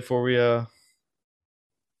want to say before we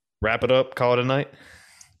wrap it up, call it a night?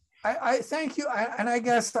 I thank you. And I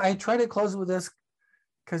guess I try to close with this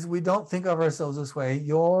because we don't think of ourselves this way.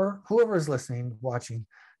 Whoever is listening, watching,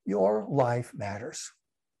 your life matters.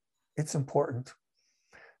 It's important.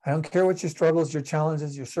 I don't care what your struggles, your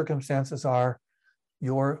challenges, your circumstances are.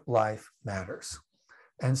 Your life matters.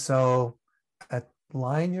 And so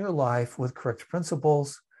align your life with correct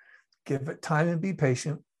principles, give it time and be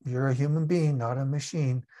patient. You're a human being, not a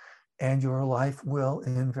machine, and your life will,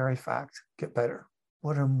 in very fact, get better.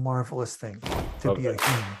 What a marvelous thing to be a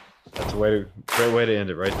human. That's a great way to end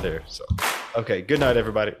it right there. So, okay, good night,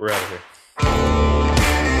 everybody. We're out of here.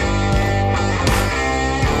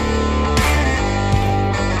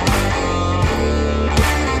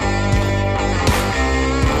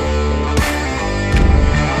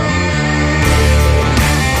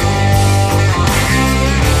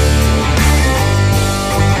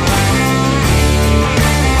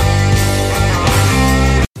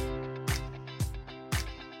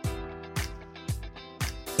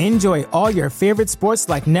 Enjoy all your favorite sports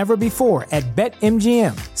like never before at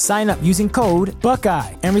BetMGM. Sign up using code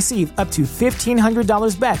Buckeye and receive up to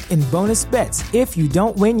 $1,500 back in bonus bets if you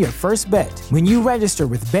don't win your first bet. When you register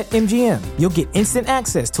with BetMGM, you'll get instant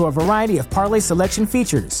access to a variety of parlay selection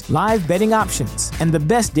features, live betting options, and the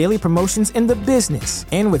best daily promotions in the business.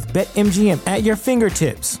 And with BetMGM at your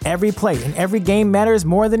fingertips, every play and every game matters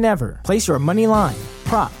more than ever. Place your money line,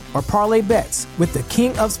 prop, or parlay bets with the king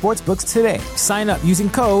of sportsbooks today. Sign up using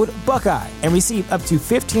code Buckeye and receive up to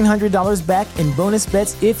 $1,500 back in bonus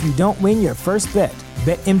bets if you don't win your first bet.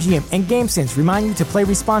 BetMGM and GameSense remind you to play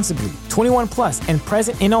responsibly. 21 plus and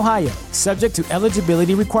present in Ohio, subject to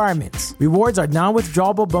eligibility requirements. Rewards are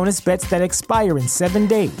non-withdrawable bonus bets that expire in 7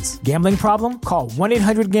 days. Gambling problem? Call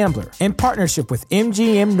 1-800-GAMBLER in partnership with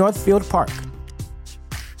MGM Northfield Park.